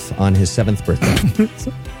yourself on his 7th birthday.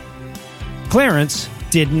 Clarence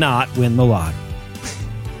did not win the lottery.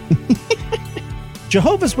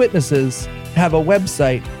 Jehovah's Witnesses have a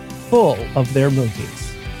website full of their movies.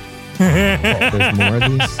 There's more of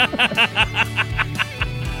these.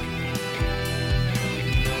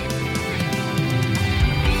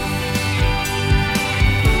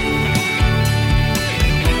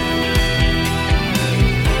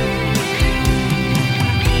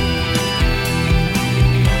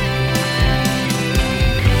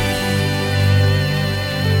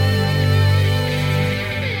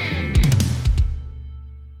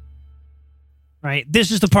 Right. This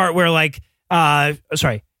is the part where, like,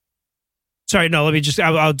 sorry. No, let me just.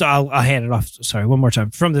 I'll hand it off. Sorry, one more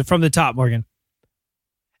time from the top, Morgan.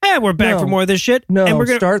 And we're back No. for more of this shit. No, and we're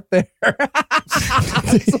gonna start there.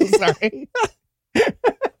 I'm so sorry.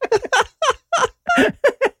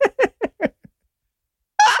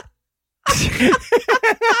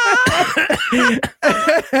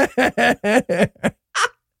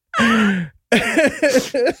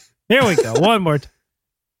 Here we go. One more time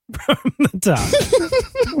from the top.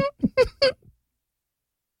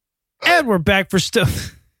 And we're back for still.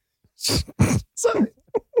 Sorry.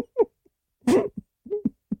 The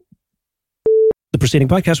preceding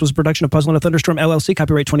podcast was a production of Puzzle and a Thunderstorm LLC,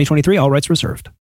 copyright 2023, all rights reserved.